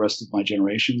universe to the rest of my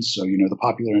generation. So, the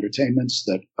popular entertainments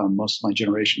that most of my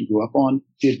generation grew up on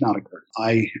did not occur.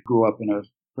 I grew up in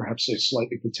perhaps a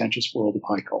slightly pretentious world of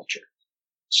high culture.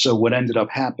 So what ended up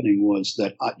happening was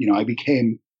that,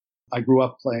 I grew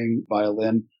up playing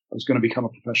violin. I was going to become a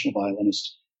professional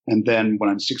violinist. And then when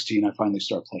I'm 16, I finally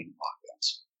started playing in rock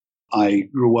bands. I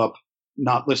grew up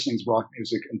not listening to rock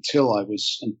music until I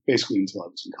was in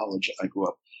college. I grew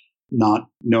up not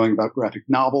knowing about graphic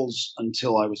novels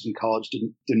until I was in college.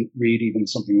 Didn't read even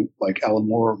something like Alan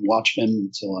Moore, Watchmen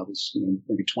until I was,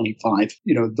 maybe 25.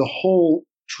 The whole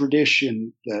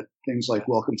tradition that things like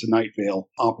Welcome to Night Vale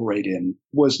operate in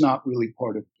was not really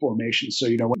part of formation. So,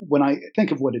 when I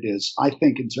think of what it is, I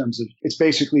think in terms of it's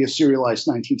basically a serialized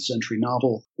 19th century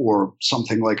novel or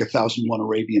something like 1001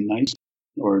 Arabian Nights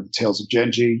or Tales of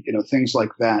Genji, things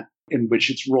like that, in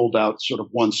which it's rolled out sort of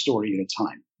one story at a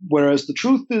time. Whereas the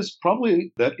truth is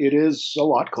probably that it is a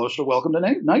lot closer to Welcome to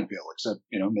Night Vale, except,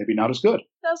 maybe not as good.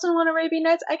 1001 Arabian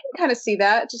Nights, I can kind of see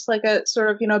that, just like a sort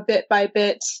of, bit by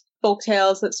bit folk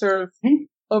tales that sort of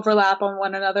overlap on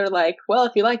one another, like, well,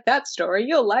 if you like that story,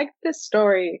 you'll like this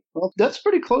story. Well, that's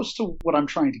pretty close to what I'm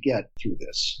trying to get through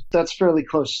this. That's fairly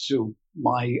close to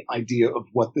my idea of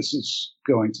what this is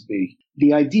going to be.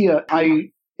 The idea,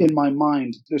 in my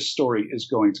mind, this story is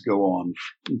going to go on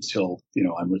until,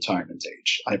 I'm retirement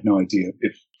age. I have no idea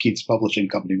if Keith's publishing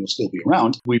company will still be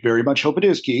around. We very much hope it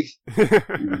is, Keith.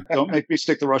 Don't make me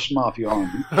stick the Russian mafia on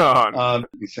me. Oh, no.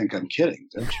 You think I'm kidding,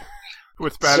 don't you?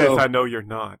 What's bad is I know you're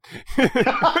not.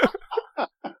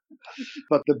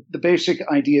 But the basic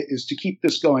idea is to keep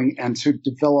this going and to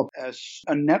develop as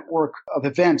a network of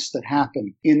events that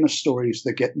happen in the stories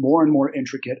that get more and more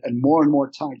intricate and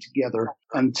more tied together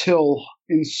until,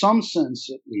 in some sense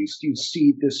at least, you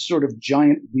see this sort of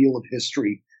giant wheel of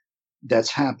history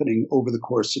that's happening over the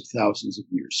course of thousands of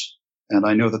years. And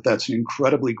I know that that's an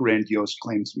incredibly grandiose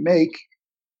claim to make,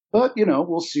 but,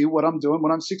 we'll see what I'm doing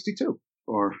when I'm 62.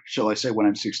 Or shall I say when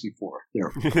I'm 64?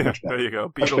 There you go.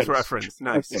 Beatles reference.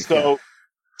 Nice. Okay. So,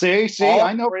 see,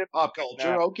 I know pop culture.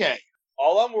 Now, okay.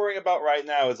 All I'm worrying about right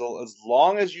now is as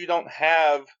long as you don't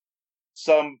have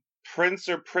some prince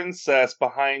or princess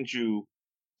behind you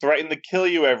threatening to kill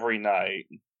you every night,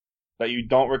 that you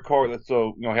don't record it,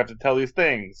 so you have to tell these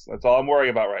things. That's all I'm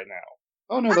worrying about right now.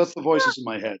 Oh no, that's the voices in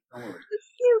my head. Don't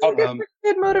worry.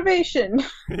 Good motivation.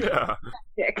 Yeah.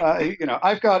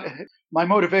 I've got my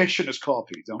motivation is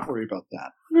coffee. Don't worry about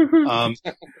that.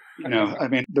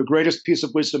 The greatest piece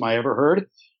of wisdom I ever heard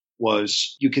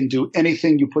was you can do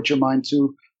anything you put your mind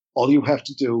to. All you have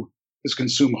to do is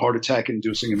consume heart attack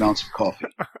inducing amounts of coffee.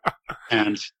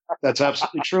 And that's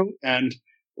absolutely true. And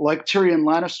like Tyrion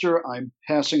Lannister, I'm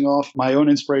passing off my own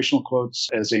inspirational quotes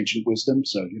as ancient wisdom.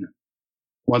 So,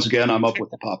 once again, I'm up with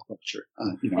the pop culture.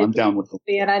 I'm down with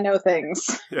the. And I know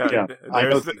things. Yeah, I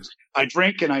know things. I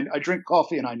drink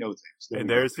coffee and I know things.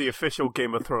 There's the official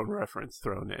Game of Thrones reference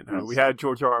thrown in. We had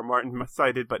George R.R. Martin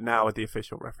cited, but now the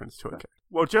official reference to it.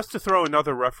 Well, just to throw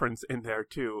another reference in there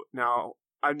too. Now,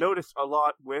 I've noticed a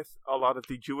lot with a lot of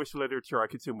the Jewish literature I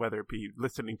consume, whether it be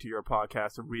listening to your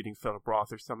podcast or reading Philip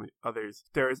Roth or some others,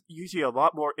 there's usually a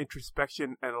lot more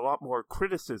introspection and a lot more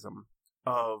criticism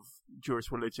of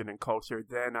Jewish religion and culture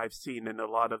than I've seen in a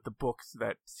lot of the books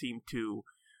that seem to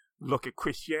look at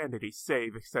Christianity,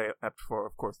 except for,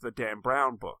 of course, the Dan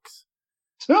Brown books.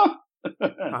 Well,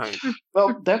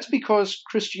 that's because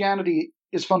Christianity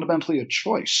is fundamentally a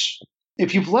choice.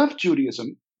 If you've left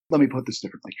Judaism, let me put this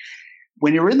differently.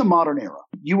 When you're in the modern era,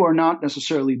 you are not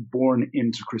necessarily born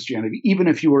into Christianity, even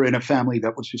if you were in a family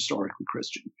that was historically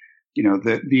Christian.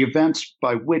 The events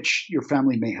by which your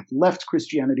family may have left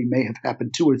Christianity may have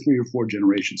happened 2 or 3 or 4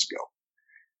 generations ago.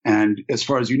 And as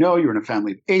far as you know, you're in a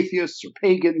family of atheists or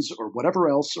pagans or whatever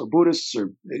else, or Buddhists,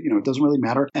 or, it doesn't really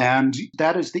matter. And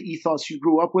that is the ethos you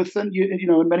grew up with. And,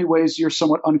 in many ways, you're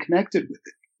somewhat unconnected with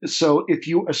it. So if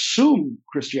you assume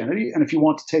Christianity, and if you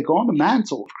want to take on the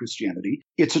mantle of Christianity,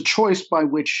 it's a choice by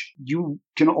which you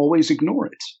can always ignore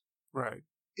it. Right.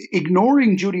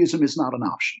 Ignoring Judaism is not an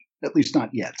option, at least not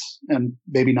yet, and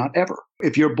maybe not ever.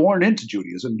 If you're born into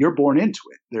Judaism, you're born into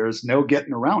it. There's no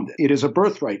getting around it. It is a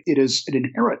birthright. It is an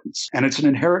inheritance. And it's an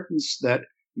inheritance that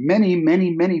many,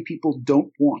 many, many people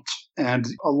don't want. And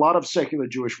a lot of secular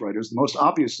Jewish writers, the most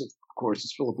obvious, of course,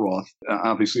 is Philip Roth,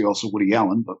 obviously also Woody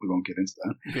Allen, but we won't get into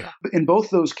that. Yeah. But in both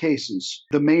those cases,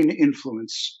 the main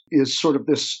influence is sort of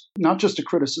this, not just a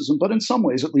criticism, but in some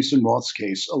ways, at least in Roth's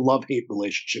case, a love-hate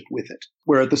relationship with it,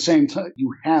 where at the same time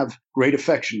you have great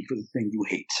affection for the thing you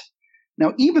hate.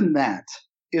 Now, even that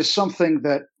is something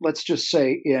that, let's just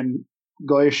say, in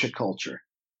Goyish culture,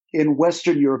 in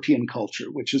Western European culture,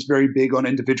 which is very big on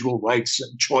individual rights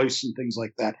and choice and things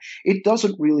like that, it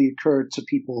doesn't really occur to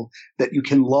people that you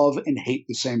can love and hate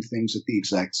the same things at the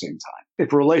exact same time.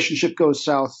 If a relationship goes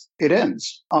south, it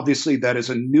ends. Obviously, that is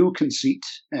a new conceit,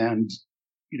 and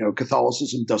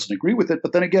Catholicism doesn't agree with it.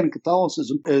 But then again,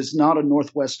 Catholicism is not a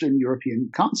Northwestern European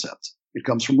concept. It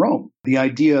comes from Rome. The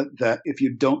idea that if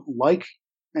you don't like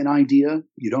an idea,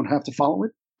 you don't have to follow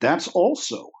it, that's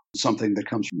also something that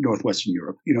comes from Northwestern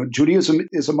Europe. Judaism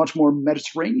is a much more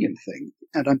Mediterranean thing.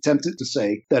 And I'm tempted to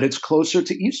say that it's closer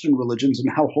to Eastern religions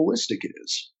and how holistic it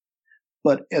is.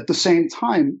 But at the same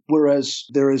time, whereas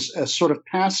there is a sort of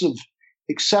passive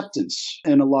acceptance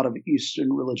in a lot of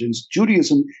Eastern religions,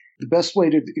 Judaism, the best way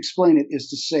to explain it is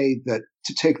to say that,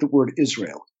 to take the word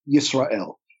Israel,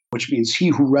 Yisrael, which means he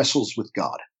who wrestles with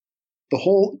God. The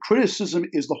whole criticism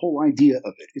is the whole idea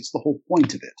of it. It's the whole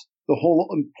point of it. The whole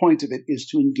point of it is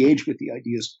to engage with the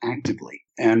ideas actively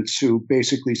and to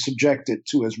basically subject it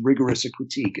to as rigorous a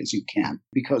critique as you can.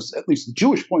 Because at least the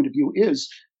Jewish point of view is,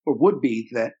 or would be,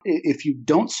 that if you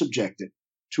don't subject it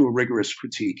to a rigorous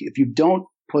critique, if you don't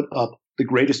put up the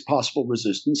greatest possible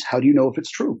resistance, how do you know if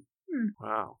it's true?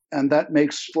 Wow. And that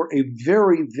makes for a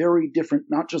very, very different,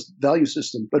 not just value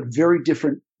system, but very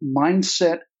different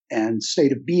mindset and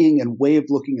state of being and way of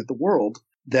looking at the world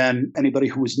than anybody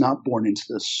who was not born into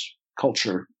this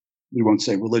culture, we won't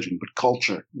say religion, but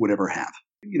culture, would ever have.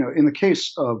 In the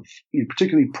case of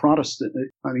particularly Protestant,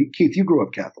 Keith, you grew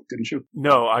up Catholic, didn't you?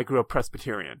 No, I grew up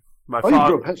Presbyterian. You grew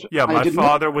up my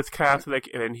father was Catholic,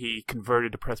 and he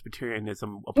converted to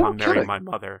Presbyterianism upon marrying my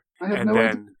mother. I have no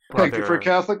idea. Thank you for a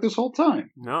Catholic this whole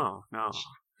time. No.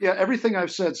 Yeah, everything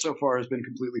I've said so far has been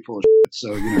completely full of shit.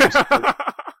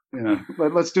 So,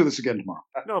 but let's do this again tomorrow.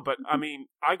 No, but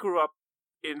I grew up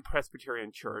in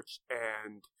Presbyterian church,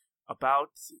 and about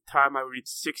the time I reached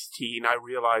 16, I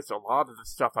realized a lot of the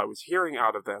stuff I was hearing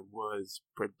out of them was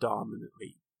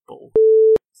predominantly bull.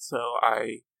 So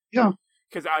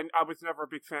because I was never a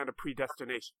big fan of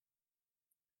predestination.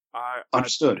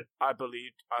 Understood. I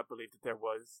believed that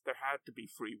there had to be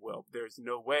free will. There's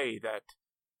no way that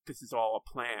this is all a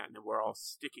plan and we're all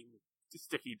sticking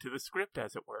to the script,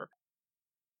 as it were.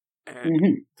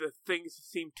 And the things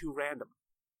seem too random.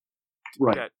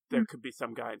 Right. That there could be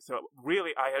some guidance. So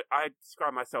really, I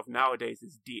describe myself nowadays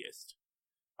as deist.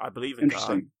 I believe in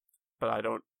God, but I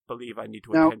don't believe I need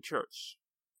to attend church.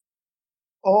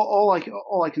 All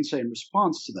I can say in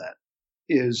response to that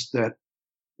is that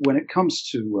when it comes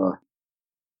to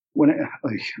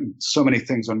so many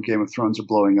things on Game of Thrones are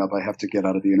blowing up, I have to get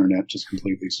out of the internet just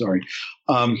completely. Sorry.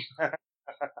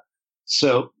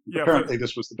 So apparently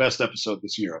this was the best episode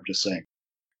this year. I'm just saying.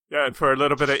 Yeah, and for a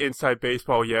little bit of inside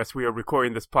baseball, yes, we are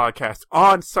recording this podcast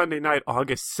on Sunday night,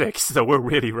 August 6th, so we're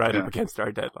really right up against our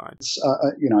deadline.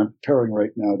 I'm preparing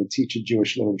right now to teach a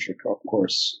Jewish literature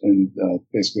course, and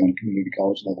basically on a community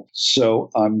college level. So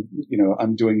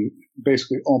I'm doing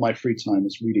basically all my free time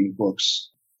is reading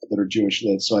books that are Jewish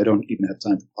lit, so I don't even have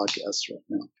time for podcasts right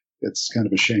now. It's kind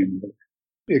of a shame,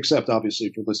 except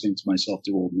obviously for listening to myself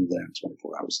do Old New Land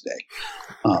 24 hours a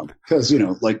day. Because,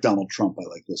 like Donald Trump, I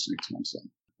like listening to myself.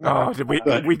 Oh,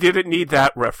 we didn't need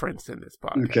that reference in this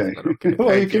podcast. Okay.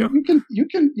 Well, you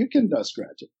can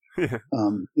scratch it. Yeah.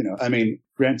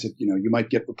 Granted, you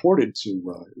might get reported to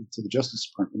the Justice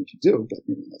Department if you do, but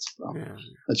that's the problem. Yeah.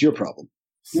 That's your problem.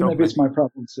 Maybe it's my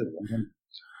problem too.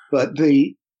 But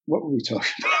what were we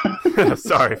talking about?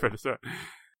 Sorry for the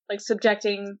like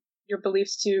subjecting your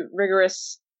beliefs to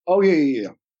rigorous. Oh yeah.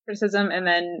 Criticism, and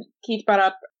then Keith brought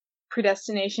up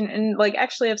predestination, and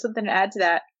actually I have something to add to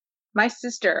that. My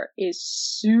sister is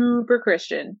super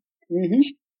Christian. Mm-hmm.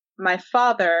 My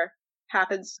father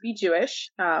happens to be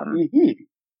Jewish.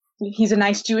 He's a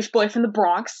nice Jewish boy from the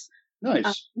Bronx.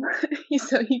 Nice.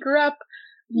 So he grew up.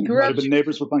 He might have been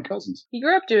neighbors with my cousins. He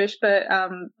grew up Jewish, but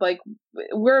like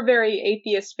we're a very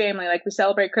atheist family. Like we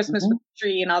celebrate Christmas with the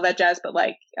tree and all that jazz, but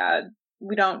like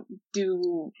we don't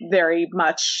do very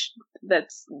much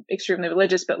that's extremely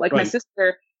religious. But like my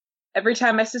sister, every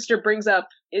time my sister brings up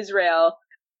Israel,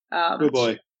 oh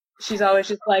boy, she's always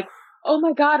just like, "Oh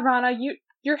my God, Rana,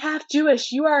 you're half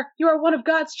Jewish. You are one of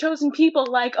God's chosen people."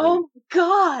 Like, oh my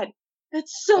God,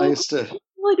 that's so. I used to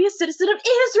really be a citizen of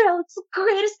Israel. It's the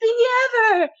greatest thing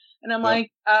ever. And I'm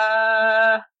like,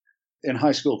 In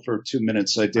high school for 2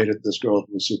 minutes, I dated this girl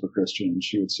who was super Christian, and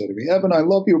she would say to me, "Evan, I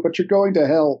love you, but you're going to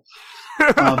hell."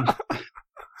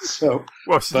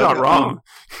 Well, she's not wrong.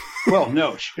 Well,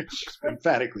 no, she's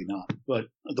emphatically not. But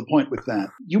the point with that,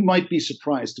 you might be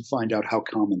surprised to find out how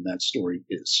common that story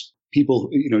is. People,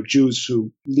 Jews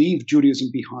who leave Judaism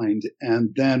behind,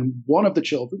 and then one of the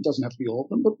children, doesn't have to be all of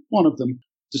them, but one of them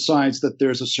decides that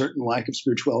there's a certain lack of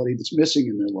spirituality that's missing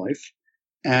in their life,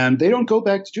 and they don't go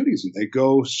back to Judaism. They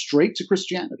go straight to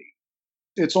Christianity.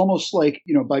 It's almost like,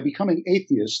 by becoming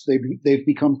atheists, they've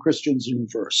become Christians in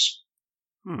reverse.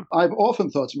 I've often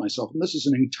thought to myself, and this is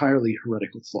an entirely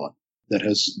heretical thought that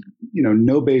has,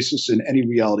 no basis in any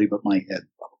reality but my head,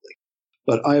 probably.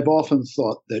 But I have often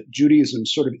thought that Judaism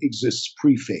sort of exists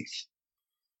pre-faith.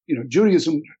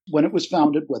 Judaism, when it was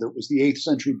founded, whether it was the 8th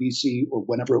century BC or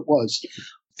whenever it was,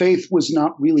 faith was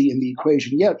not really in the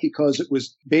equation yet because it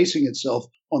was basing itself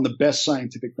on the best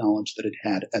scientific knowledge that it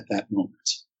had at that moment.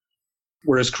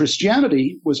 Whereas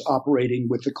Christianity was operating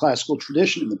with the classical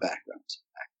tradition in the background.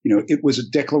 It was a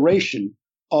declaration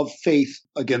of faith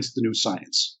against the new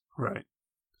science. Right.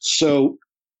 So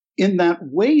in that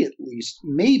way, at least,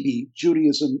 maybe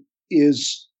Judaism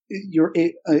is,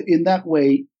 in that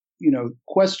way,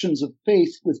 questions of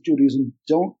faith with Judaism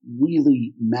don't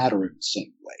really matter in the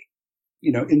same way.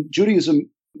 In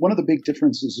Judaism, one of the big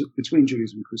differences between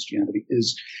Judaism and Christianity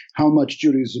is how much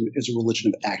Judaism is a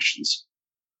religion of actions.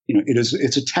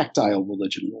 It's a tactile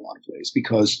religion in a lot of ways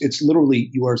because it's literally,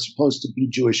 you are supposed to be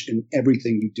Jewish in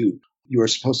everything you do. You are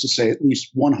supposed to say at least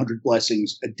 100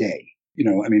 blessings a day.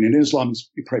 In Islam,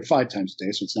 you pray 5 times a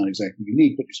day, so it's not exactly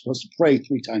unique, but you're supposed to pray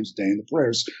 3 times a day, and the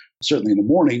prayers, certainly in the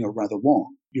morning, are rather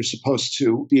long. You're supposed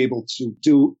to be able to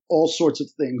do all sorts of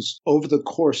things over the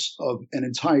course of an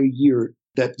entire year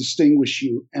that distinguish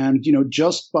you. And,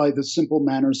 just by the simple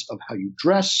manners of how you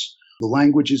dress, the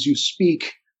languages you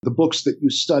speak, the books that you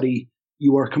study,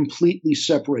 you are completely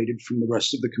separated from the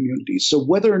rest of the community. So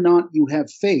whether or not you have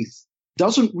faith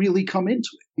doesn't really come into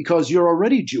it because you're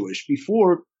already Jewish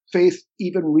before faith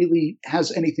even really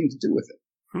has anything to do with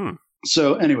it.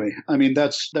 So anyway,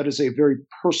 that is a very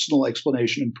personal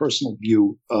explanation and personal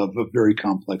view of a very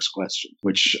complex question,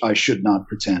 which I should not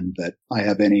pretend that I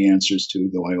have any answers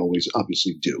to, though I always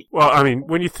obviously do. Well,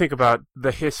 when you think about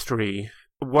the history,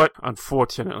 what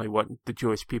the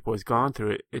Jewish people has gone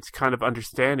through, it's kind of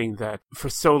understanding that for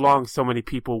so long, so many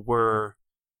people were,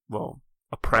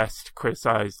 oppressed,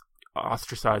 criticized,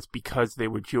 ostracized because they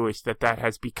were Jewish, that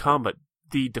has become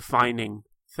the defining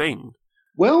thing.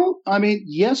 Well,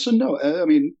 yes and no.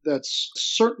 That's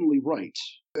certainly right.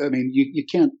 You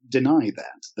can't deny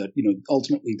that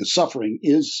ultimately the suffering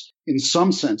is, in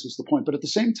some sense, is the point. But at the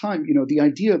same time, the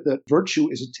idea that virtue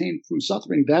is attained through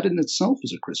suffering, that in itself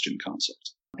is a Christian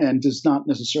concept and does not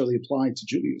necessarily apply to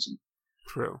Judaism.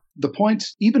 True. The point,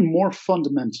 even more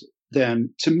fundamental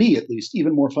than, to me at least,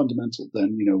 even more fundamental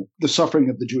than, the suffering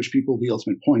of the Jewish people, the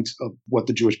ultimate point of what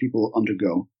the Jewish people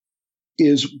undergo,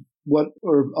 is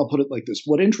I'll put it like this,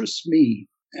 what interests me,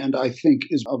 and I think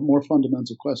is a more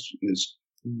fundamental question, is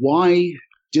why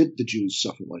did the Jews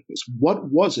suffer like this? What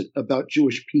was it about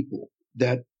Jewish people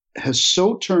that has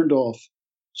so turned off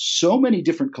so many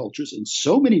different cultures and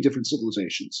so many different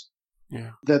civilizations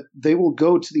that they will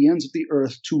go to the ends of the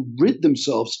earth to rid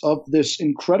themselves of this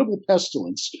incredible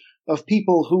pestilence of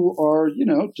people who are,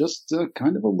 just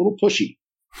kind of a little pushy.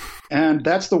 And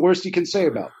that's the worst you can say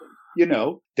about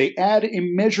them. They add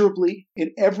immeasurably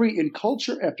in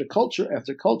culture after culture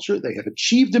after culture. They have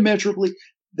achieved immeasurably.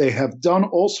 They have done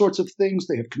all sorts of things.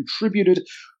 They have contributed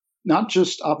not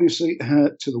just obviously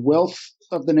to the wealth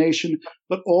of the nation,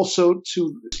 but also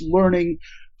to its learning,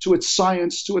 to its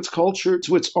science, to its culture,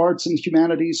 to its arts and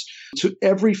humanities, to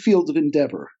every field of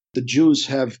endeavor. The Jews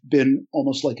have been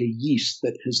almost like a yeast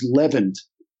that has leavened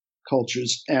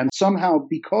cultures. And somehow,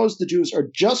 because the Jews are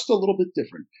just a little bit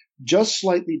different, just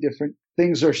slightly different,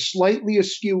 things are slightly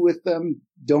askew with them,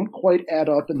 don't quite add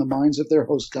up in the minds of their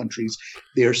host countries.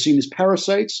 They are seen as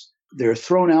parasites. They're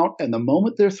thrown out. And the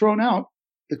moment they're thrown out,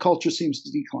 the culture seems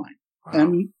to decline. Wow.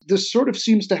 And this sort of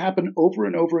seems to happen over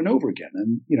and over and over again.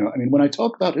 And, when I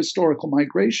talk about historical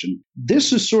migration,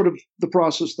 this is sort of the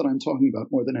process that I'm talking about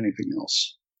more than anything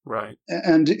else. Right.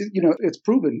 And, it's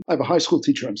proven. I have a high school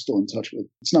teacher I'm still in touch with.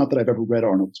 It's not that I've ever read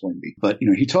Arnold Toynbee, but,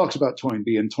 he talks about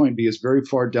Toynbee, and Toynbee is very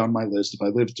far down my list. If I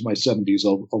live to my 70s,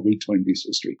 I'll read Toynbee's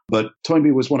history. But Toynbee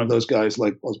was one of those guys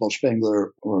like Oswald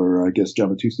Spengler or I guess John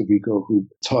Bautista Vico, who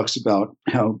talks about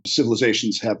how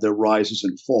civilizations have their rises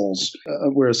and falls,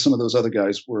 whereas some of those other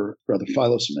guys were rather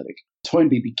philo-Semitic.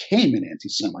 Toynbee became an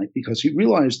anti-Semite because he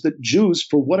realized that Jews,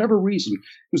 for whatever reason,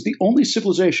 was the only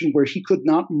civilization where he could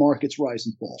not mark its rise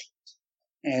and fall.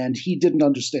 And he didn't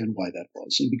understand why that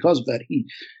was. And because of that,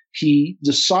 he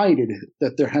decided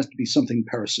that there has to be something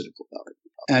parasitical about it.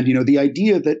 And, the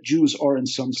idea that Jews are in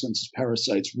some sense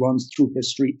parasites runs through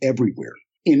history everywhere.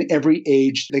 In every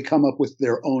age, they come up with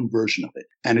their own version of it.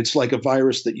 And it's like a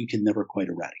virus that you can never quite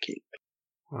eradicate.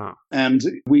 Wow. And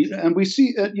we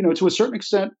see, to a certain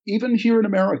extent, even here in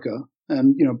America,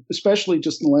 and, especially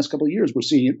just in the last couple of years, we're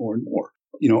seeing it more and more.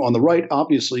 On the right,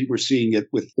 obviously, we're seeing it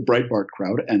with the Breitbart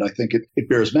crowd. And I think it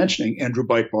bears mentioning Andrew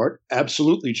Breitbart,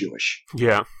 absolutely Jewish.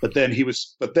 Yeah. But then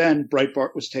Breitbart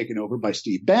was taken over by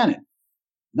Steve Bannon,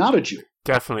 not a Jew.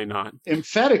 Definitely not.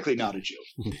 Emphatically not a Jew.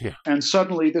 Yeah. And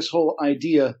suddenly this whole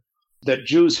idea that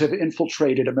Jews have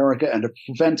infiltrated America and have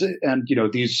prevented, and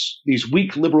these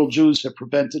weak liberal Jews have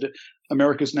prevented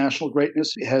America's national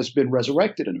greatness has been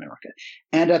resurrected in America.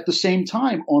 And at the same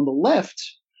time, on the left,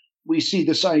 we see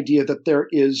this idea that there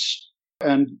is,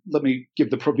 and let me give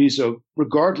the proviso,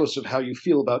 regardless of how you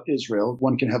feel about Israel,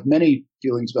 one can have many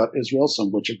feelings about Israel, some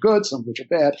of which are good, some of which are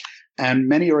bad, and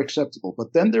many are acceptable.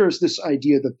 But then there is this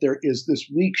idea that there is this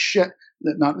weak,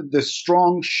 this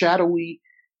strong, shadowy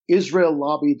Israel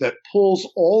lobby that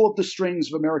pulls all of the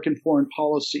strings of American foreign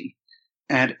policy,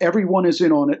 and everyone is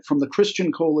in on it, from the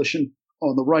Christian Coalition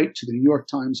on the right to the New York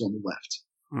Times on the left.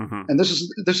 Mm-hmm. And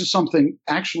this is something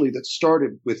actually that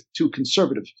started with two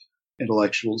conservative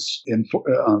intellectuals in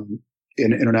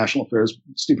international affairs,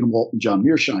 Stephen Walt and John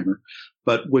Mearsheimer,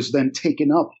 but was then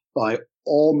taken up by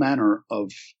all manner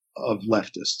of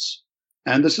leftists.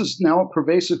 And this is now a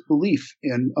pervasive belief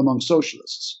among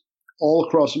socialists all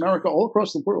across America, all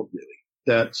across the world, really,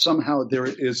 that somehow there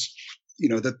is,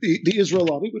 that the Israel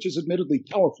lobby, which is admittedly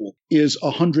powerful, is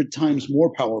 100 times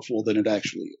more powerful than it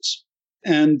actually is.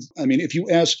 And if you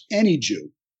ask any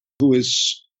Jew who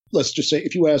is, let's just say,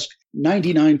 if you ask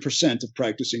 99% of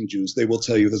practicing Jews, they will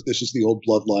tell you that this is the old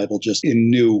blood libel, just in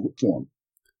new form.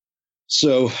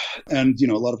 So, and,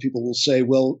 a lot of people will say,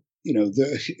 well,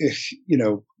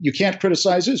 you can't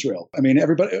criticize Israel.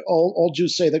 Everybody, all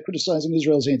Jews say that criticizing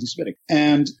Israel is anti-Semitic.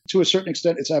 And to a certain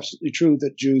extent, it's absolutely true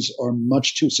that Jews are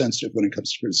much too sensitive when it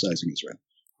comes to criticizing Israel.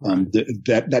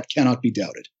 That cannot be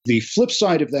doubted. The flip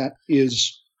side of that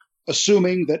is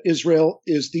assuming that Israel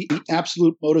is the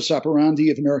absolute modus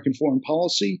operandi of American foreign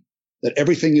policy, that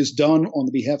everything is done on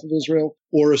the behalf of Israel,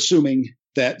 or assuming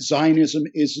that Zionism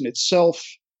is in itself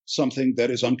something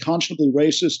that is unconscionably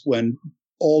racist when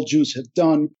all Jews have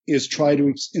done is try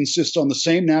to insist on the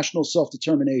same national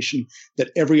self-determination that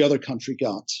every other country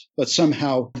got. But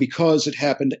somehow, because it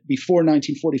happened before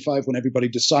 1945, when everybody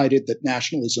decided that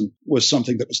nationalism was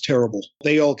something that was terrible,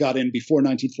 they all got in before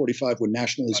 1945 when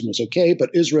nationalism was okay.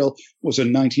 But Israel was in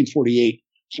 1948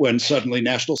 when suddenly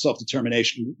national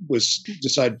self-determination was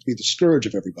decided to be the scourge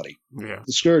of everybody, the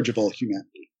scourge of all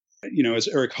humanity. As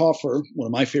Eric Hoffer, one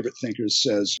of my favorite thinkers,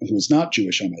 says, who is not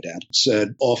Jewish, I might add,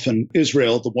 said, often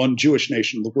Israel, the one Jewish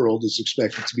nation in the world, is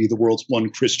expected to be the world's one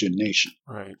Christian nation.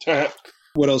 Right.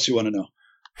 What else you want to know?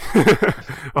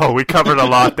 Oh, we covered a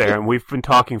lot there, and we've been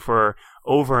talking for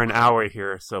over an hour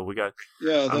here, so we got...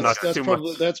 Yeah,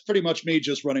 that's pretty much me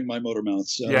just running my motor mouth.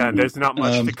 So, there's not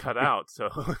much to cut out, so...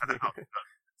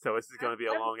 So this is going to be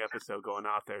a long episode going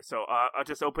out there. So I'll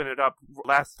just open it up.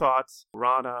 Last thoughts,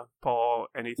 Rana, Paul,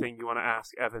 anything you want to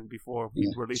ask Evan before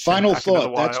we release Final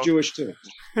thought, that's Jewish too.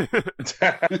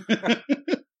 Okay,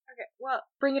 well,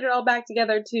 bringing it all back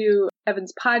together to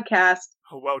Evan's podcast.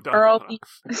 Oh, well done,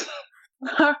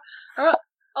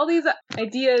 all these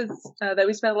ideas that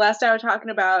we spent the last hour talking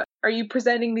about, are you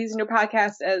presenting these in your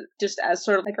podcast as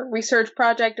sort of like a research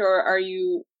project, or are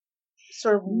you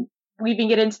sort of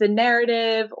weaving it into the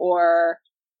narrative, or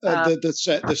the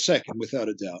second, without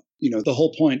a doubt. The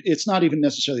whole point, it's not even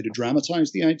necessarily to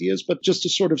dramatize the ideas, but just to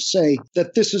sort of say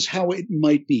that this is how it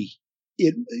might be.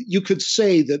 You could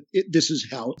say that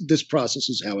this process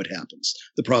is how it happens,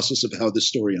 the process of how the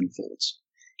story unfolds.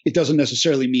 It doesn't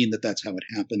necessarily mean that that's how it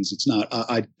happens. It's not.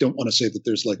 I don't want to say that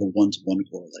there's like a one-to-one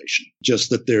correlation. Just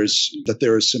that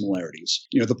there are similarities.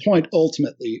 The point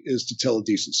ultimately is to tell a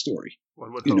decent story.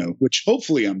 Which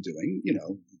hopefully I'm doing.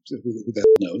 Who the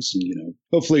hell knows? And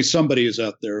hopefully somebody is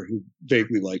out there who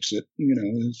vaguely likes it.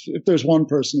 If there's one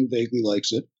person who vaguely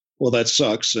likes it, well, that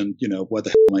sucks. And why the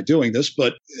hell am I doing this?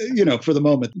 But for the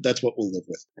moment, that's what we'll live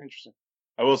with. Interesting.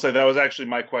 I will say that was actually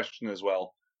my question as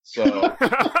well. So.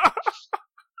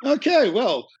 Okay,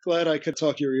 well, glad I could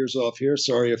talk your ears off here.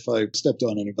 Sorry if I stepped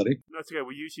on anybody. That's okay.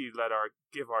 We usually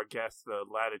give our guests the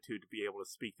latitude to be able to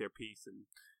speak their piece and,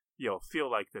 feel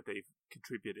like that they've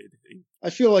contributed. I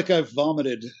feel like I've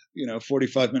vomited,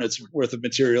 45 minutes worth of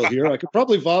material here. I could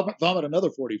probably vomit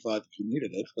another 45 if you needed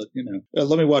it, but,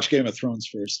 let me watch Game of Thrones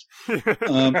first.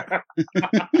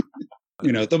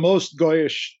 The most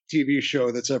Goyish TV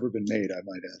show that's ever been made, I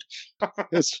might add.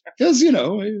 Because,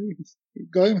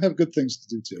 Goyim have good things to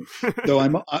do too.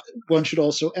 Though one should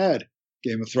also add,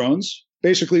 Game of Thrones,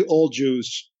 basically all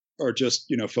Jews are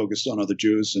just, focused on other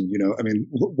Jews. And,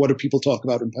 what do people talk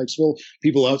about in Pikesville?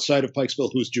 People outside of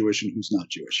Pikesville who's Jewish and who's not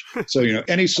Jewish. So,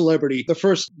 any celebrity,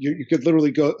 you could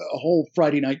literally go, a whole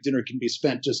Friday night dinner can be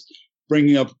spent just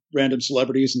bringing up random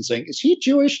celebrities and saying, is he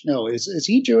Jewish? No. Is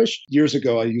he Jewish? Years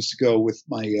ago, I used to go with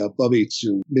my bubby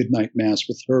to midnight mass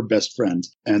with her best friend.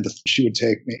 And she would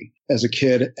take me as a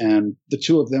kid. And the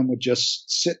two of them would just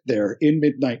sit there in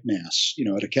midnight mass,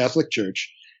 at a Catholic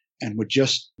church. And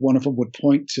one of them would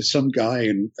point to some guy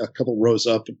and a couple rows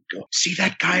up and go, see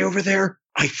that guy over there?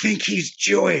 I think he's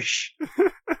Jewish.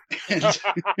 And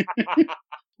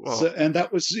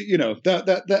that was,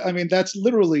 that's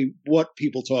literally what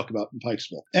people talk about in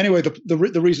Pikesville. Anyway,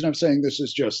 the reason I'm saying this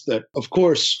is just that, of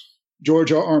course,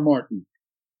 George R.R. Martin,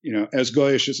 as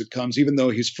Goyish as it comes, even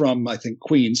though he's from, I think,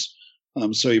 Queens,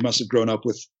 so he must have grown up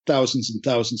with thousands and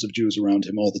thousands of Jews around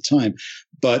him all the time.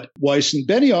 But Weiss and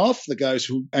Benioff, the guys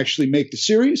who actually make the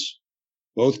series,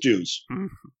 both Jews. Mm-hmm.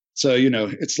 So,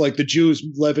 it's like the Jews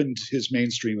leavened his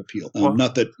mainstream appeal.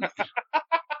 Not that...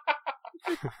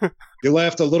 You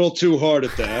laughed a little too hard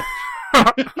at that.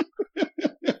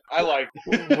 I like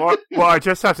well, I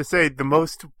just have to say, the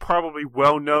most probably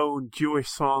well-known Jewish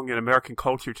song in American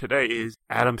culture today is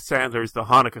Adam Sandler's The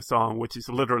Hanukkah Song, which is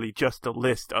literally just a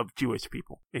list of Jewish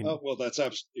people. Well, that's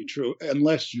absolutely true,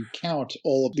 unless you count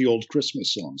all of the old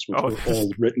Christmas songs, which were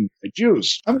all written by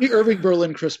Jews. How many Irving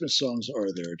Berlin Christmas songs are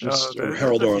there? Or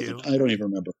Harold Arlen? I don't even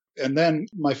remember. And then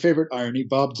my favorite irony,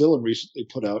 Bob Dylan recently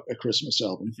put out a Christmas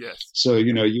album. Yes. So,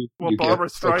 you Barbara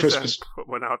get Streisand Christmas... put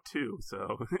one out too,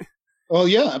 so... Oh,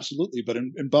 yeah, absolutely. But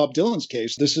in Bob Dylan's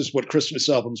case, this is what Christmas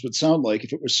albums would sound like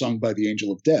if it was sung by the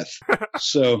Angel of Death.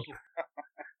 So...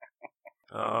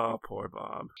 Oh, poor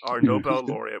Bob. Our Nobel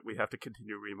laureate. We have to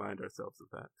continue to remind ourselves of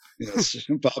that. Yes,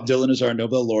 Bob Dylan is our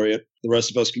Nobel laureate. The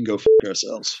rest of us can go f***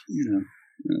 ourselves.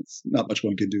 It's not much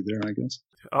one can do there, I guess.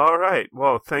 All right.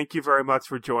 Well, thank you very much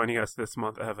for joining us this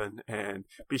month, Evan. And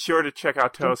be sure to check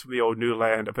out Tales from the Old New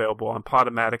Land, available on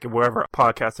Podomatic and wherever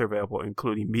podcasts are available,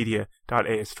 including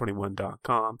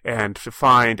media.as21.com. And to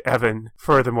find Evan,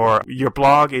 furthermore, your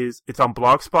blog it's on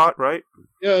Blogspot, right?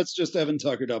 Yeah, it's just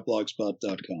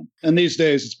evantucker.blogspot.com. And these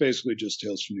days, it's basically just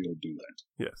Tales from the Old New Land.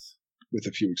 Yes. With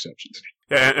a few exceptions.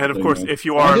 And of course, if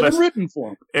you are a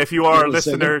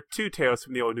listener to Tales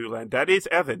from the Old New Land, that is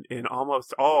Evan in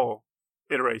almost all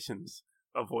iterations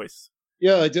of voice.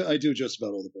 Yeah, I do just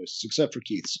about all the voices, except for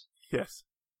Keith's. Yes.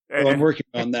 Well, I'm working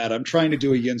on that. I'm trying to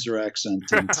do a Yinzer accent,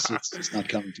 and it's not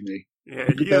coming to me. Yeah,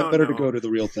 better to go to the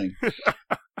real thing.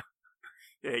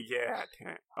 Yeah.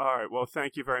 All right. Well,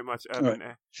 thank you very much, Evan.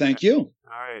 Right. Thank you. All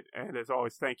right. And as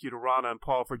always, thank you to Rana and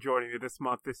Paul for joining me this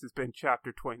month. This has been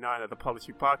Chapter 29 of the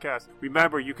Publishing Podcast.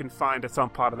 Remember, you can find us on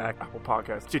Podomatic, Apple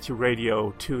Podcasts, Stitcher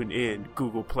Radio, TuneIn,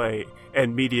 Google Play,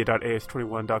 and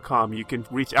media.as21.com. You can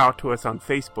reach out to us on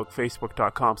Facebook,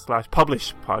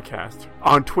 facebook.com/publishpodcast,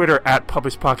 on Twitter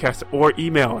 @publishpodcast, or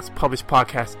email us,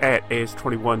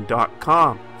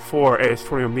 publishpodcast@as21.com. For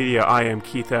AS21 Media, I am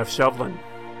Keith F. Shovlin.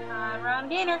 Ron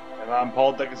Gaynor. And I'm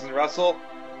Paul Dickinson Russell.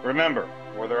 Remember,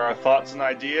 where there are thoughts and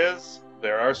ideas,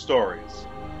 there are stories.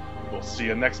 We'll see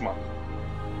you next month.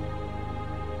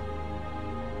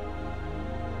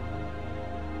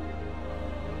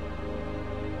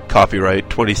 Copyright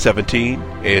 2017,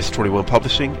 AS21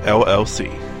 Publishing,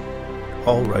 LLC.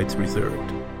 All rights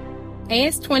reserved.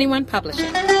 AS21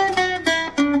 Publishing.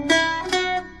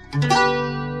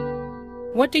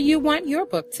 What do you want your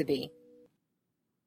book to be?